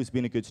see, he was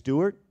being a good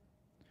steward.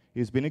 He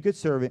was being a good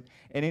servant.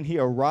 And then he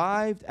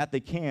arrived at the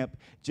camp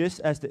just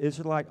as the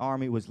Israelite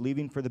army was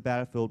leaving for the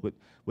battlefield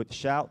with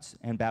shouts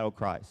and battle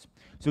cries.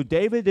 So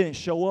David didn't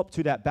show up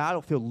to that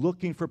battlefield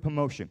looking for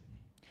promotion.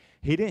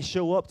 He didn't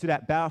show up to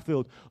that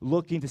battlefield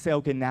looking to say,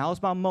 okay, now's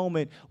my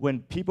moment when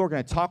people are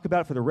going to talk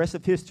about it for the rest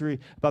of history,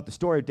 about the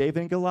story of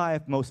David and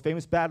Goliath, most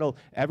famous battle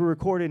ever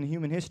recorded in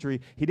human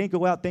history. He didn't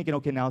go out thinking,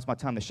 okay, now it's my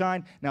time to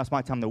shine. Now it's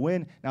my time to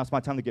win. Now it's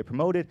my time to get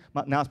promoted.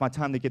 Now it's my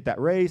time to get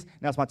that raise.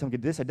 Now it's my time to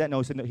get this or that.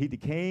 No, he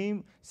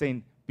came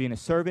saying being a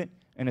servant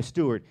and a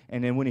steward.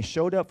 And then when he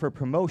showed up for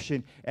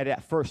promotion, it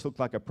at first looked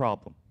like a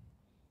problem.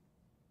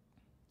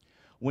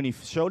 When he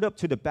showed up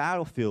to the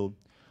battlefield,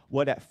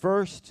 what at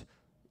first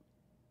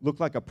looked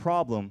like a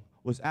problem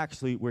was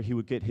actually where he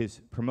would get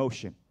his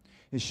promotion.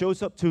 He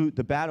shows up to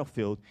the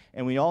battlefield,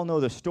 and we all know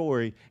the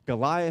story.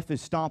 Goliath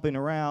is stomping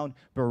around,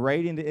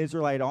 berating the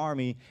Israelite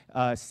army,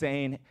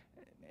 saying,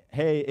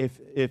 hey,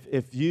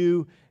 if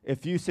you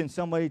send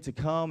somebody to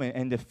come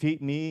and defeat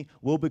me,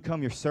 we'll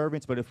become your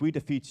servants. But if we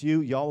defeat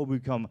you, y'all will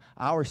become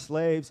our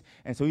slaves.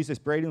 And so he's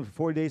just berating them for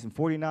 40 days and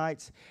 40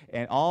 nights.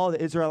 And all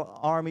the Israel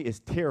army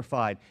is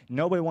terrified.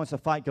 Nobody wants to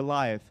fight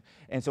Goliath.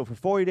 And so for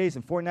 40 days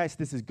and 40 nights,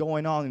 this is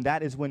going on. And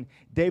that is when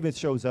David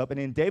shows up. And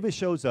then David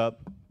shows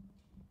up,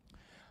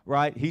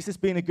 right? He's just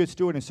being a good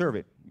steward and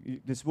servant.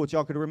 This is what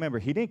y'all could remember.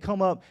 He didn't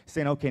come up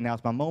saying, okay, now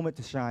it's my moment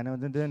to shine.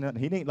 He didn't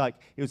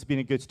he was being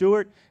a good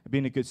steward,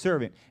 being a good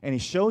servant. And he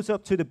shows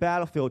up to the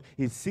battlefield.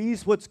 He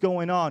sees what's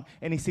going on,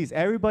 and he sees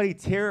everybody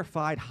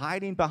terrified,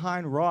 hiding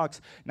behind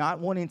rocks, not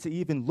wanting to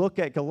even look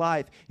at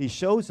Goliath. He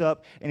shows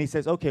up, and he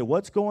says, okay,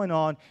 what's going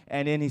on?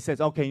 And then he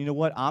says, okay, you know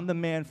what? I'm the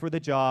man for the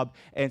job.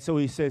 And so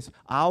he says,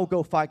 I'll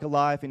go fight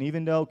Goliath. And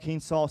even though King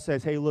Saul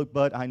says, hey, look,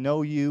 bud, I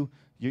know you.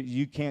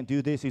 You can't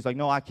do this. He's like,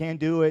 no, I can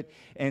do it.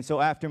 And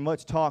so after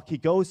much talk, he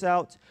goes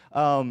out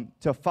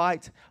to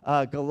fight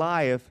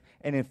Goliath.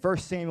 And in 1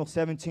 Samuel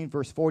 17,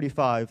 verse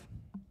 45,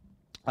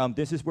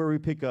 this is where we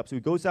pick up. So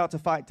he goes out to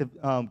fight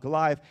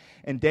Goliath.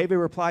 And David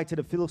replied to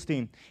the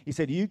Philistine. He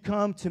said, you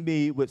come to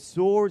me with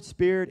sword,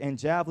 spear, and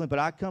javelin, but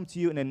I come to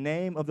you in the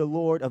name of the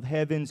Lord of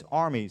heaven's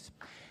armies,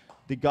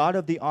 the God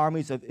of the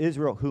armies of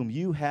Israel, whom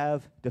you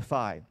have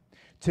defied.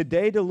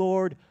 Today the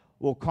Lord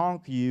will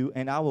conquer you,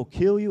 and I will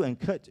kill you and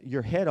cut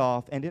your head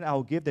off, and then I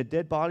will give the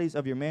dead bodies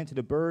of your men to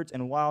the birds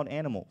and wild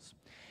animals.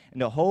 And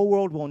the whole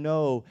world will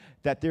know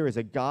that there is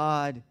a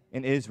God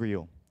in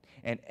Israel.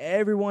 And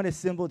everyone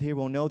assembled here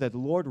will know that the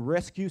Lord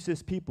rescues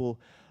his people,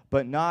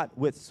 but not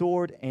with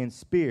sword and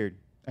spear.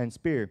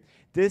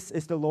 This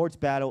is the Lord's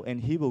battle,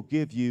 and he will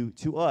give you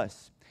to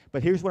us.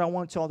 But here's what I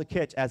want y'all to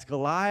catch. As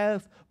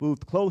Goliath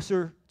moved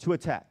closer to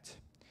attack,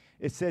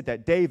 it said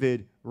that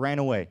David ran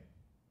away.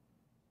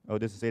 Oh,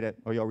 does it say that?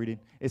 Oh, y'all reading?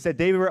 It said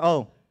David,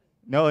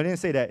 no, it didn't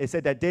say that. It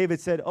said that David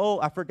said, oh,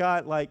 I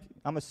forgot,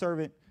 I'm a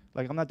servant.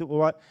 I'm not doing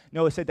what?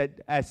 No, it said that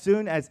as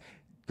soon as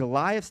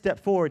Goliath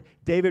stepped forward,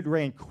 David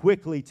ran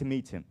quickly to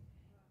meet him.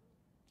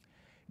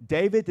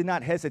 David did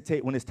not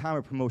hesitate when his time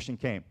of promotion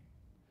came.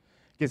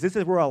 Because this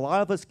is where a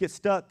lot of us get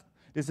stuck.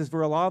 This is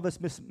where a lot of us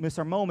miss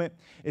our moment,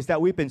 is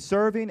that we've been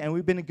serving and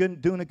we've been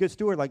doing a good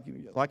steward. Like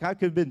I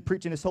could have been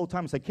preaching this whole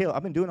time. It's like, Caleb,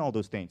 I've been doing all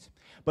those things.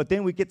 But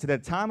then we get to the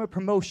time of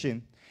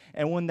promotion,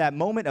 and when that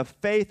moment of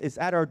faith is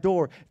at our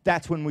door,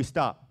 that's when we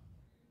stop.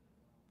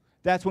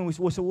 That's when we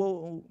say,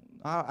 well,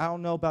 I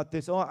don't know about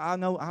this. Oh, I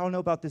don't know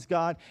about this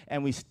God.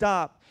 And we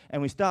stop,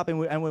 and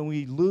when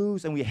we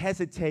lose and we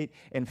hesitate,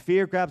 and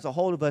fear grabs a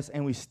hold of us,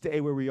 and we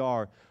stay where we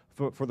are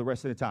for the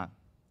rest of the time.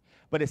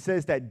 But it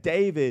says that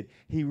David,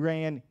 he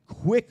ran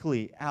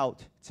quickly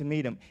out to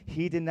meet him.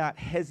 He did not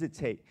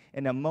hesitate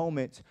in a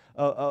moment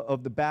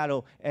of the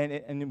battle.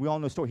 And we all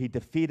know the story. He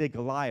defeated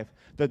Goliath.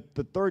 The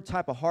third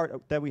type of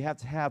heart that we have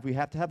to have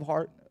a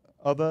heart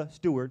of a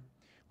steward.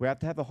 We have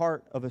to have a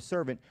heart of a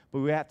servant, but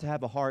we have to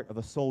have a heart of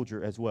a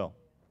soldier as well.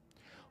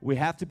 We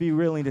have to be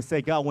willing to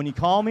say, God, when you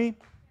call me,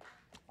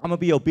 I'm going to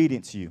be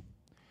obedient to you.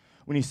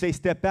 When you say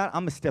step out,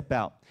 I'm going to step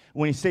out.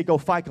 When you say go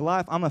fight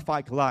Goliath, I'm going to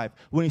fight Goliath.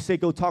 When you say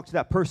go talk to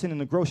that person in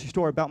the grocery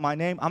store about my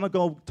name, I'm going to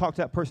go talk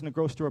to that person in the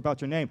grocery store about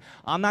your name.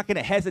 I'm not going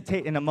to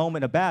hesitate in a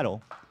moment of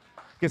battle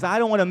because I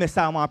don't want to miss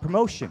out on my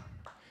promotion.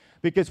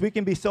 Because we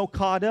can be so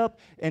caught up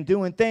in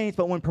doing things,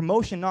 but when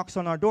promotion knocks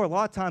on our door, a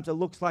lot of times it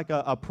looks like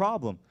a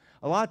problem.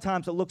 A lot of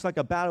times it looks like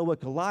a battle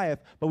with Goliath,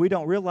 but we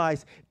don't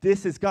realize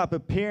this is God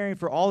preparing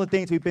for all the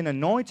things we've been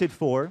anointed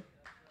for.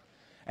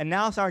 And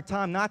now's our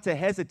time not to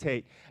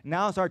hesitate.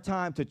 Now's our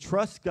time to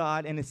trust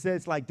God. And it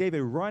says, like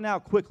David, run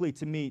out quickly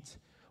to meet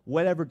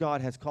whatever God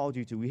has called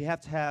you to. We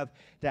have to have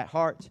that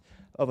heart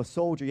of a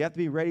soldier. You have to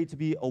be ready to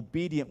be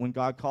obedient when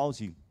God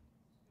calls you.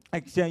 I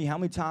can tell you how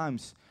many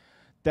times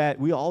that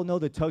we all know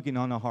the tugging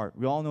on our heart.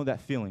 We all know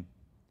that feeling.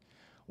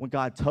 When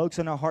God tugs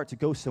on our heart to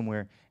go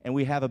somewhere, and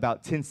we have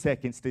about 10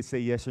 seconds to say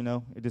yes or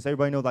no. Does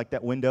everybody know like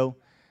that window?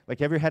 Like,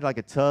 have you ever had like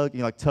a tug,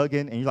 you're like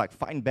tugging, and you're like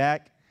fighting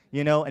back,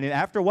 you know? And then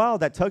after a while,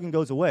 that tugging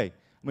goes away.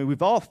 I mean,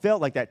 we've all felt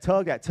like that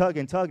tug,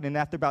 and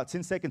after about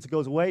 10 seconds, it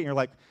goes away, and you're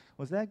like,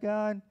 was that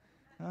God?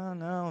 I don't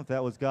know if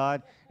that was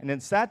God. And then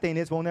the sad thing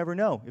is, we'll never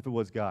know if it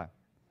was God.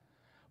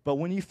 But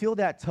when you feel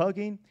that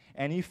tugging,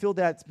 and you feel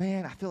that,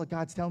 man, I feel like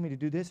God's telling me to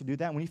do this or do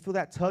that, when you feel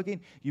that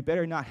tugging, you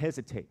better not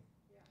hesitate.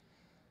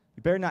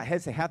 You better not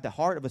hesitate. Have the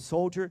heart of a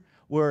soldier,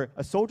 where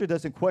a soldier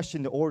doesn't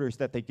question the orders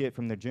that they get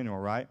from their general,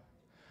 right?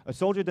 A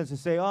soldier doesn't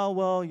say, oh,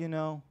 well, you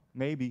know,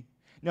 maybe.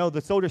 No,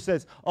 the soldier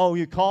says, oh,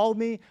 you called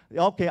me?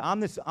 Okay,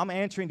 I'm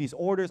answering these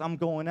orders. I'm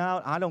going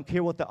out. I don't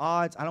care what the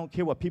odds. I don't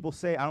care what people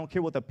say. I don't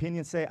care what the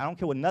opinions say. I don't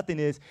care what nothing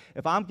is.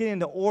 If I'm getting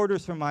the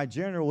orders from my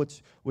general,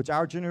 which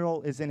our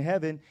general is in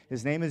heaven,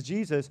 his name is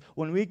Jesus,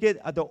 when we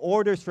get the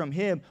orders from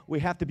him,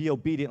 we have to be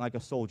obedient like a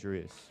soldier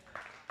is.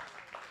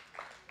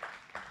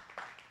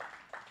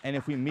 And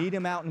if we meet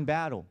him out in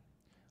battle,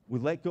 we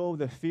let go of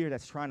the fear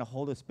that's trying to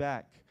hold us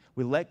back.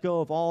 We let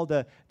go of all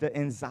the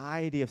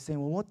anxiety of saying,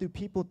 well, what do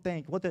people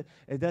think?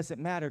 It doesn't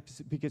matter,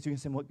 because you can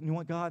say, well, you know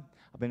what, God?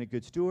 I've been a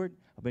good steward.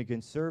 I've been a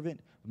good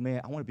servant. But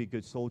man, I want to be a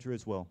good soldier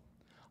as well.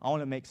 I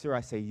want to make sure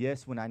I say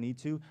yes when I need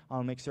to. I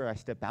want to make sure I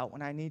step out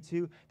when I need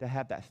to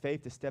have that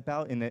faith to step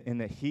out in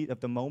the heat of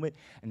the moment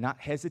and not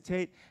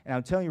hesitate. And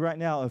I'm telling you right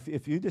now,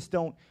 if you just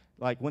don't,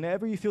 like,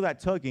 whenever you feel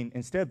that tugging,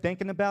 instead of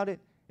thinking about it,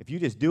 if you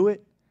just do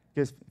it,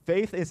 because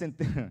faith isn't,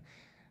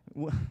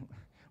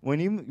 when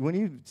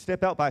you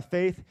step out by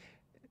faith,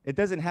 it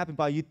doesn't happen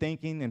by you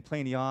thinking and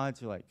playing the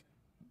odds. You're like,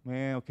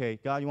 man, okay,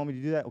 God, you want me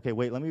to do that? Okay,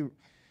 wait, let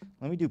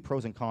me do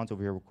pros and cons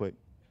over here real quick.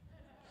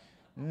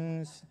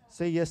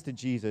 Say yes to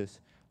Jesus.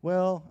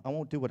 Well, I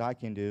won't do what I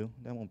can do.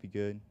 That won't be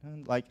good.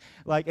 Like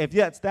if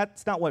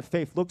that's not what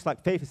faith looks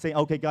like. Faith is saying,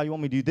 okay, God, you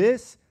want me to do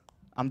this?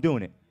 I'm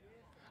doing it.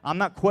 I'm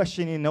not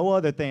questioning no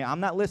other thing. I'm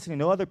not listening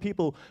to other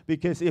people,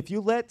 because if you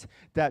let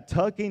that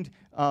tugging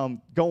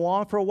go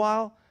on for a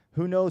while,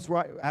 who knows,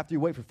 right after you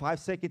wait for 5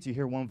 seconds, you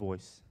hear one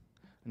voice.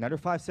 Another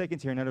 5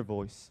 seconds, you hear another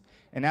voice.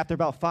 And after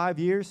about 5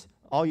 years,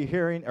 all you're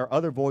hearing are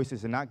other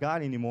voices and not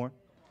God anymore,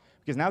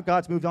 because now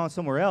God's moved on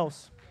somewhere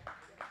else.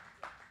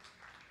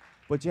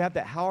 But you have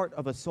that heart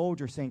of a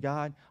soldier saying,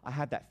 God, I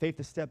have that faith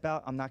to step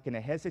out. I'm not going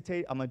to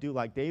hesitate. I'm going to do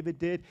like David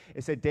did.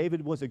 It said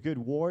David was a good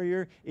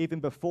warrior even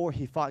before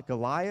he fought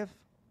Goliath.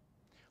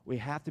 We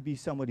have to be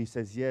somebody who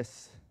says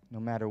yes no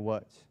matter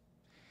what.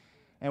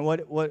 And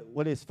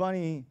what is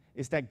funny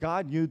is that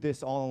God knew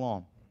this all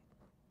along.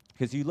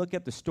 Because you look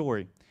at the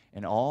story,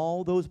 and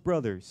all those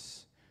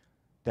brothers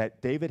that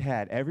David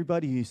had,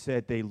 everybody who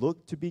said they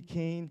looked to be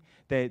king,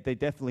 they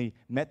definitely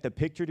met the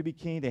picture to be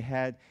king. They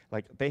had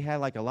like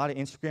a lot of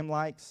Instagram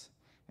likes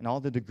and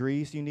all the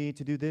degrees you need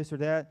to do this or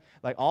that.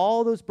 Like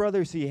all those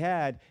brothers he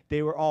had,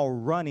 they were all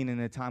running in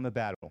a time of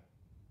battle.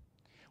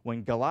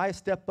 When Goliath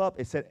stepped up,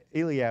 it said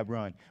Eliab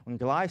run. When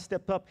Goliath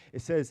stepped up,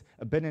 it says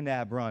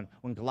Abinadab run.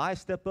 When Goliath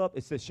stepped up,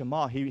 it says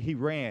Shammah, he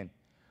ran.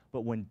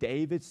 But when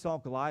David saw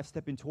Goliath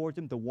stepping towards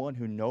him, the one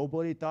who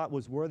nobody thought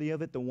was worthy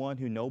of it, the one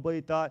who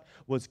nobody thought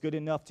was good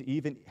enough to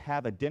even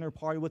have a dinner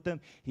party with him,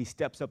 he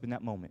steps up in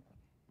that moment.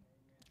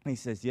 And he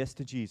says yes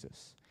to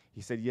Jesus.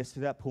 He said yes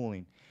to that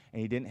pulling,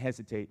 and he didn't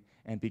hesitate.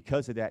 And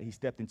because of that, he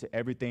stepped into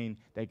everything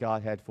that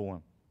God had for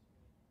him.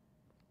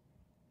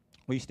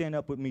 Will you stand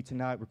up with me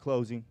tonight? We're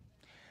closing.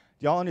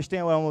 Do y'all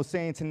understand what I was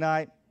saying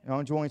tonight? Y'all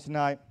enjoying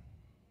tonight?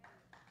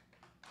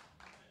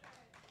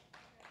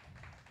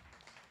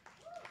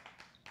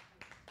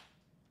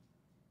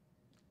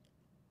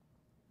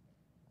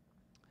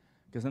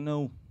 Because I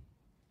know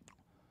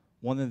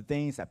one of the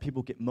things that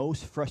people get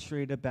most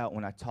frustrated about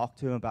when I talk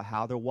to them about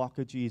how their walk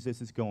with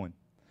Jesus is going,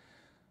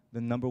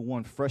 the number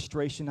one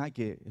frustration I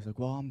get is like,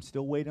 well, I'm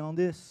still waiting on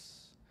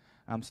this.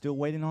 I'm still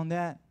waiting on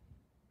that.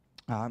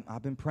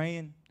 I've been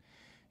praying.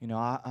 You know,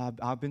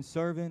 I've been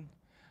serving,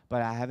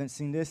 but I haven't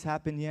seen this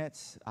happen yet.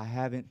 I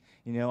haven't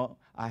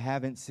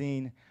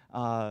seen,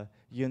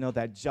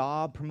 that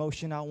job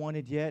promotion I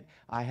wanted yet.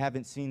 I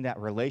haven't seen that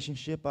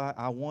relationship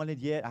I wanted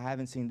yet. I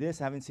haven't seen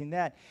this. I haven't seen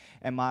that.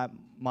 And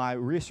my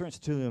reassurance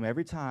to them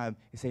every time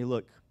is say,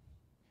 look,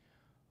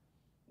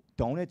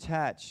 don't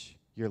attach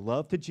your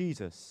love to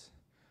Jesus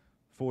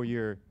for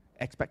your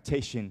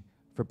expectation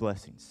for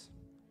blessings.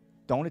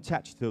 Don't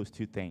attach those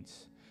two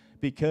things.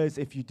 Because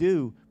if you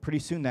do, pretty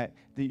soon that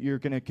you're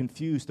going to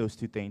confuse those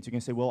two things. You're going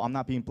to say, well, I'm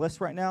not being blessed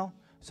right now,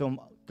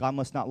 so God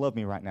must not love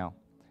me right now.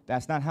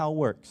 That's not how it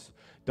works.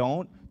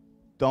 Don't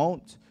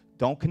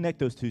connect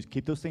those two.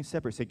 Keep those things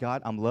separate. Say,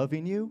 God, I'm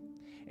loving you,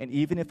 and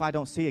even if I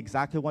don't see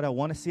exactly what I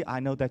want to see, I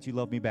know that you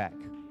love me back.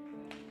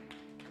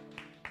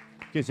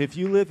 Because if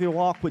you live your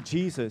walk with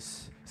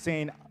Jesus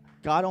saying,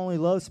 God only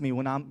loves me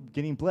when I'm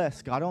getting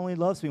blessed. God only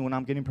loves me when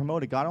I'm getting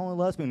promoted. God only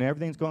loves me when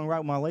everything's going right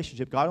with my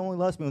relationship. God only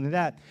loves me when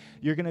that.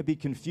 You're going to be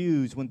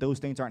confused when those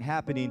things aren't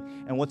happening.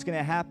 And what's going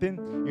to happen?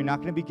 You're not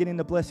going to be getting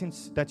the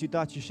blessings that you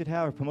thought you should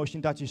have or promotion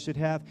you thought you should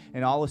have.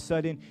 And all of a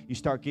sudden, you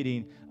start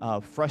getting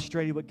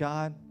frustrated with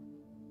God.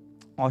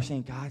 Or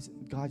saying, God,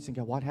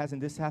 why hasn't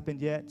this happened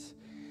yet?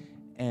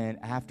 And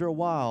after a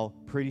while,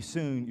 pretty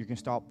soon, you're going to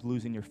start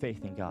losing your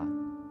faith in God.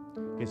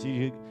 Because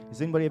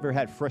has anybody ever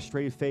had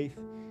frustrated faith?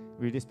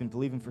 You've just been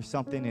believing for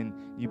something and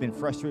you've been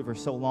frustrated for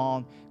so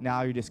long.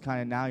 Now you're just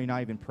now you're not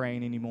even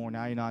praying anymore.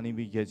 Now you're not even,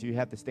 because you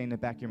have to stay in the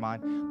back of your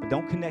mind. But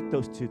don't connect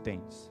those two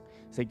things.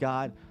 Say,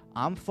 God,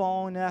 I'm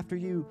following after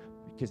you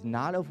because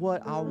not of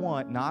what I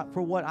want, not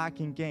for what I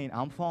can gain.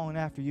 I'm following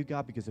after you,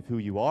 God, because of who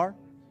you are.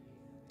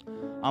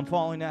 I'm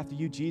following after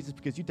you, Jesus,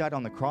 because you died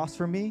on the cross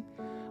for me.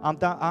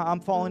 I'm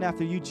following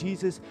after you,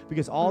 Jesus,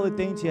 because all the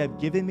things you have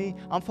given me.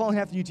 I'm following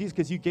after you, Jesus,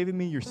 because you've given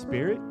me your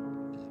spirit.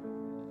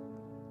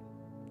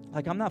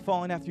 Like, I'm not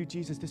following after you,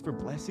 Jesus, just for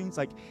blessings.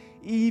 Like,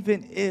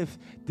 even if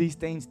these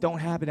things don't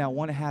happen that I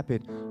want to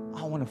happen,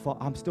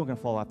 I'm still going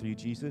to follow after you,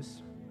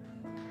 Jesus.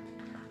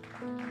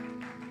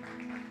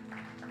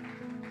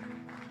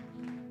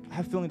 I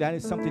have a feeling that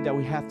is something that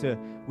we have to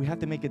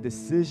make a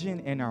decision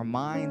in our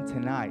mind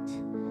tonight,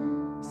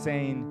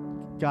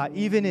 saying, God,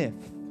 even if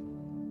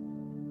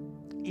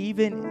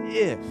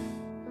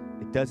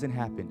it doesn't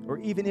happen, or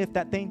even if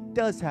that thing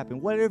does happen,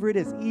 whatever it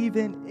is,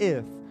 even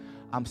if,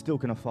 I'm still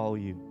going to follow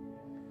you.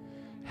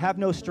 Have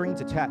no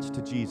strings attached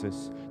to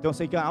Jesus. Don't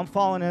say, God, I'm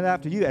following it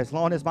after you. As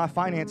long as my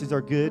finances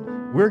are good,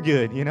 we're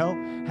good, you know.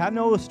 Have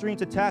no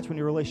strings attached when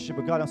your relationship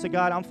with God. Don't say,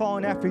 God, I'm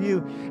following after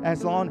you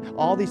as long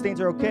all these things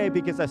are okay,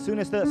 because as soon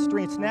as the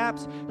string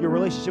snaps, your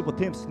relationship with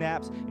him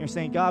snaps. And you're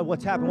saying, God,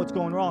 what's happened? What's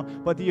going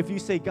wrong? But if you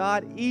say,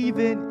 God,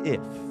 even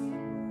if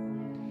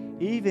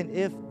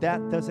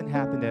that doesn't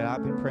happen that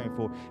I've been praying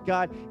for,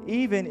 God,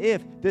 even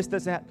if this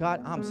doesn't happen,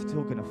 God, I'm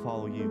still going to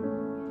follow you.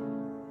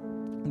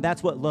 And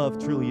that's what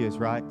love truly is,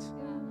 right?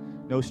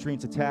 No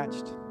strings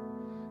attached.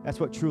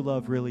 That's what true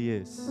love really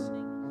is.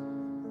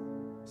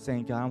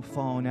 Saying, God, I'm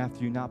following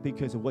after you not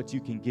because of what you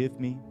can give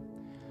me.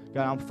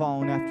 God, I'm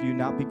following after you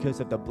not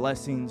because of the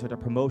blessings or the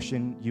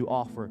promotion you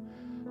offer.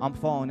 I'm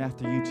following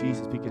after you,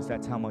 Jesus, because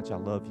that's how much I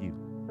love you.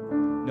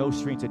 No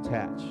strings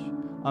attached.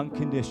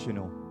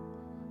 Unconditional.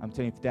 I'm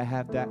telling you, if they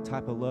have that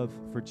type of love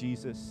for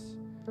Jesus,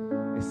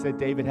 it said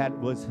David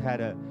was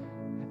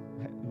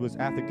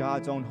after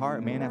God's own heart,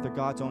 a man after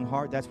God's own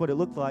heart. That's what it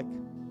looked like.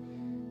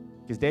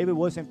 Because David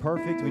wasn't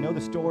perfect. We know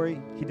the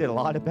story. He did a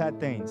lot of bad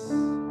things.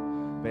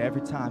 But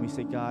every time he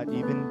said, God,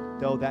 even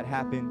though that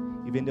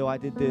happened, even though I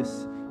did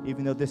this,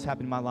 even though this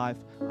happened in my life,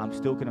 I'm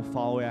still going to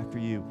follow after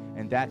you.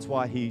 And that's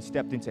why he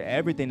stepped into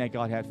everything that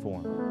God had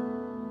for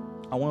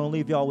him. I want to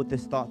leave y'all with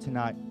this thought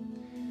tonight.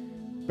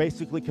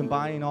 Basically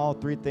combining all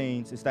three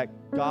things is that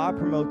God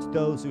promotes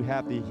those who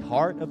have the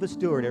heart of a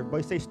steward.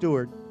 Everybody say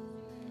steward.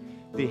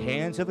 The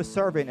hands of a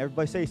servant.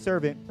 Everybody say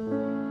servant.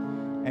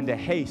 And the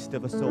haste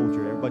of a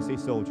soldier. Everybody say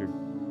soldier.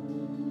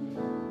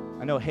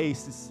 I know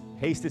haste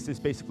is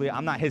basically,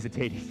 I'm not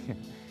hesitating.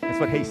 That's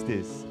what haste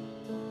is.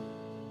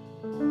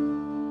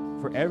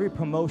 For every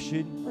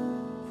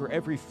promotion, for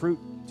every fruit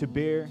to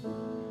bear,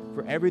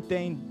 for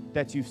everything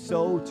that you've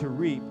sowed to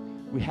reap,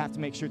 we have to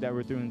make sure that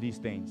we're doing these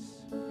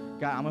things.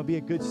 God, I'm going to be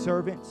a good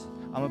servant.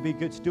 I'm going to be a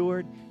good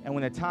steward. And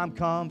when the time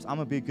comes, I'm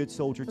going to be a good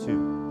soldier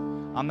too.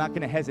 I'm not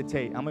going to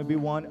hesitate. I'm going to be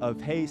one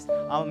of haste.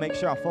 I'm going to make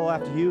sure I follow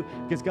after you.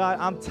 Because, God,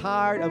 I'm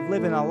tired of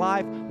living a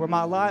life where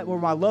my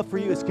love for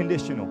you is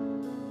conditional.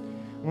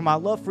 Where my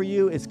love for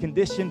you is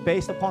conditioned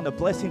based upon the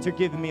blessings you're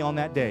giving me on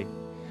that day.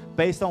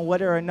 Based on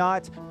whether or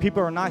not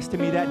people are nice to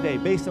me that day.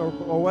 Based on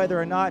or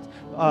whether or not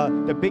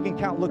the big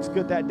account looks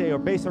good that day. Or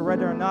based on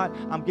whether or not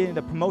I'm getting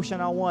the promotion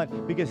I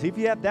want. Because if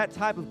you have that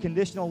type of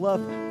conditional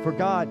love for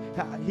God,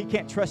 he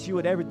can't trust you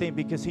with everything,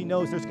 because he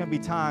knows there's going to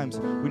be times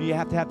when you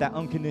have to have that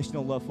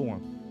unconditional love for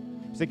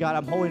him. Say, God,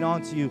 I'm holding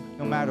on to you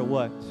no matter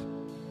what.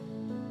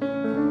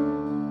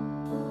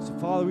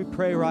 Father, we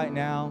pray right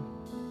now,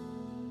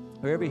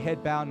 with every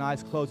head bowed and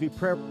eyes closed, we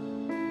pray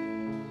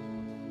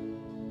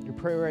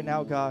right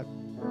now, God,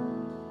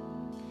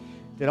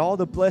 that all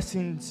the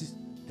blessings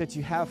that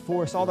you have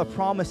for us, all the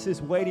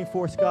promises waiting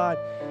for us, God,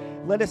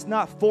 let us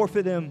not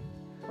forfeit them,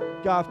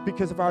 God,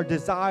 because of our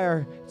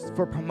desire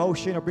for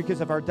promotion or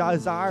because of our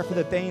desire for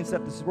the things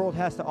that this world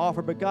has to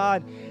offer. But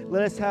God,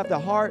 let us have the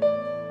heart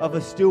of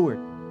a steward.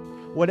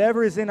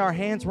 Whatever is in our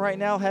hands right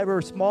now,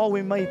 however small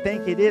we may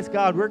think it is,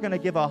 God, we're going to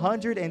give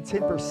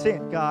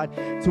 110%, God,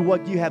 to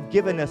what you have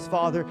given us,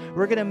 Father.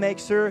 We're going to make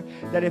sure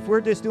that if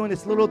we're just doing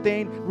this little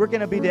thing, we're going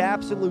to be the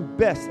absolute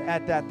best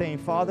at that thing,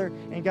 Father.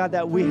 And God,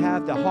 that we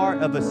have the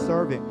heart of a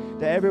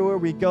servant, that everywhere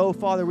we go,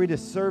 Father, we're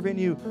just serving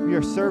you. We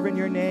are serving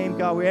your name,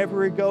 God. Wherever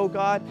we go,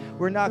 God,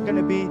 we're not going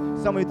to be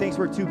somebody who thinks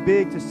we're too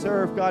big to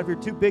serve. God, if you're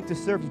too big to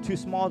serve, you're too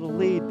small to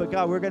lead. But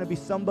God, we're going to be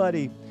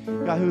somebody,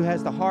 God, who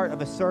has the heart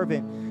of a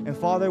servant. And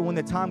Father, when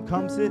the time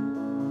comes,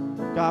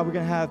 God, we're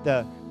going to have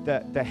the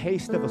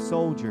haste of a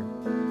soldier.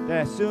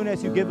 That as soon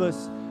as you give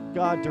us,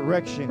 God,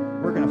 direction,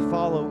 we're going to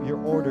follow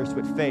your orders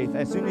with faith.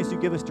 As soon as you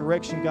give us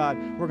direction, God,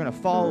 we're going to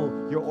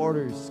follow your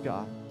orders,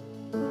 God.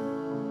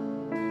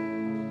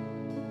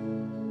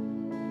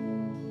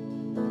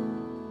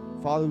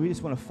 Father, we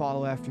just want to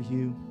follow after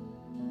you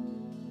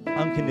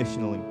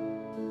unconditionally.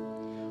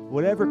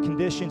 Whatever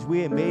conditions we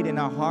have made in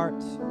our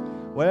hearts,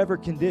 whatever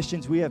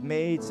conditions we have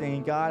made,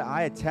 saying, God,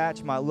 I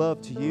attach my love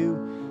to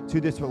you,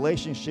 to this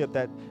relationship,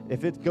 that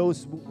if it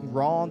goes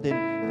wrong,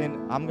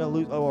 then I'm going to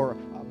lose, or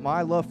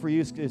my love for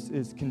you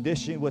is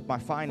conditioned with my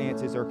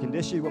finances or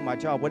conditioned with my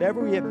job.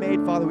 Whatever we have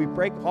made, Father, we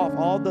break off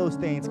all those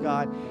things,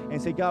 God,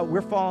 and say, God,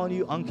 we're following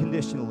you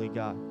unconditionally,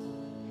 God.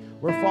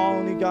 We're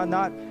following you, God,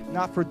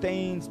 not for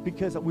things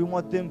because we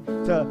want them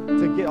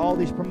to get all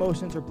these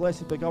promotions or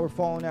blessings, but God, we're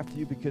following after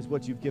you because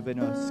what you've given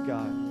us,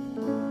 God.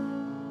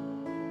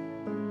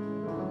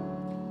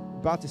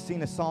 About to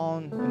sing a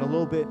song in a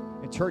little bit.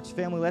 And church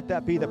family, let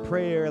that be the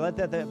prayer. Let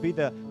that be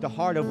the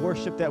heart of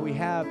worship that we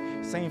have,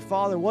 saying,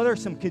 Father, what are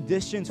some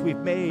conditions we've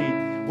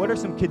made? What are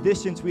some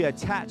conditions we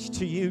attach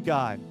to you,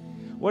 God?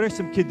 What are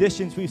some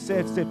conditions we've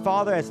said,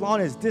 Father, as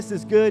long as this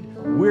is good,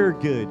 we're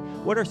good?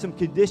 What are some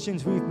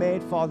conditions we've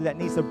made, Father, that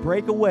needs to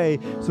break away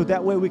so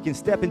that way we can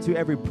step into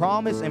every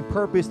promise and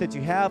purpose that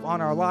you have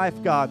on our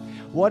life, God?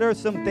 What are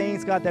some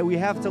things, God, that we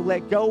have to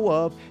let go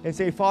of and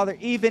say, Father,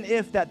 even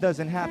if that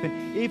doesn't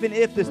happen, even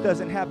if this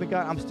doesn't happen,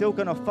 God, I'm still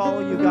going to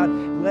follow you, God.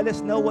 Let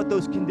us know what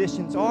those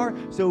conditions are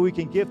so we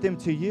can give them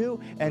to you,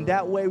 and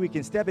that way we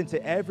can step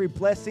into every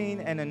blessing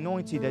and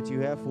anointing that you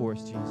have for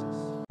us, Jesus.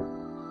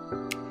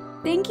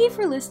 Thank you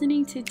for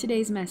listening to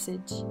today's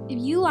message. If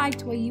you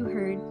liked what you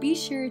heard, be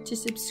sure to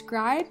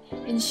subscribe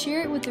and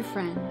share it with a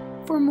friend.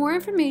 For more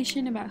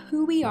information about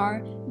who we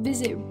are,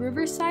 visit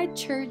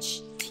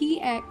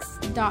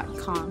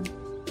riversidechurchtx.com.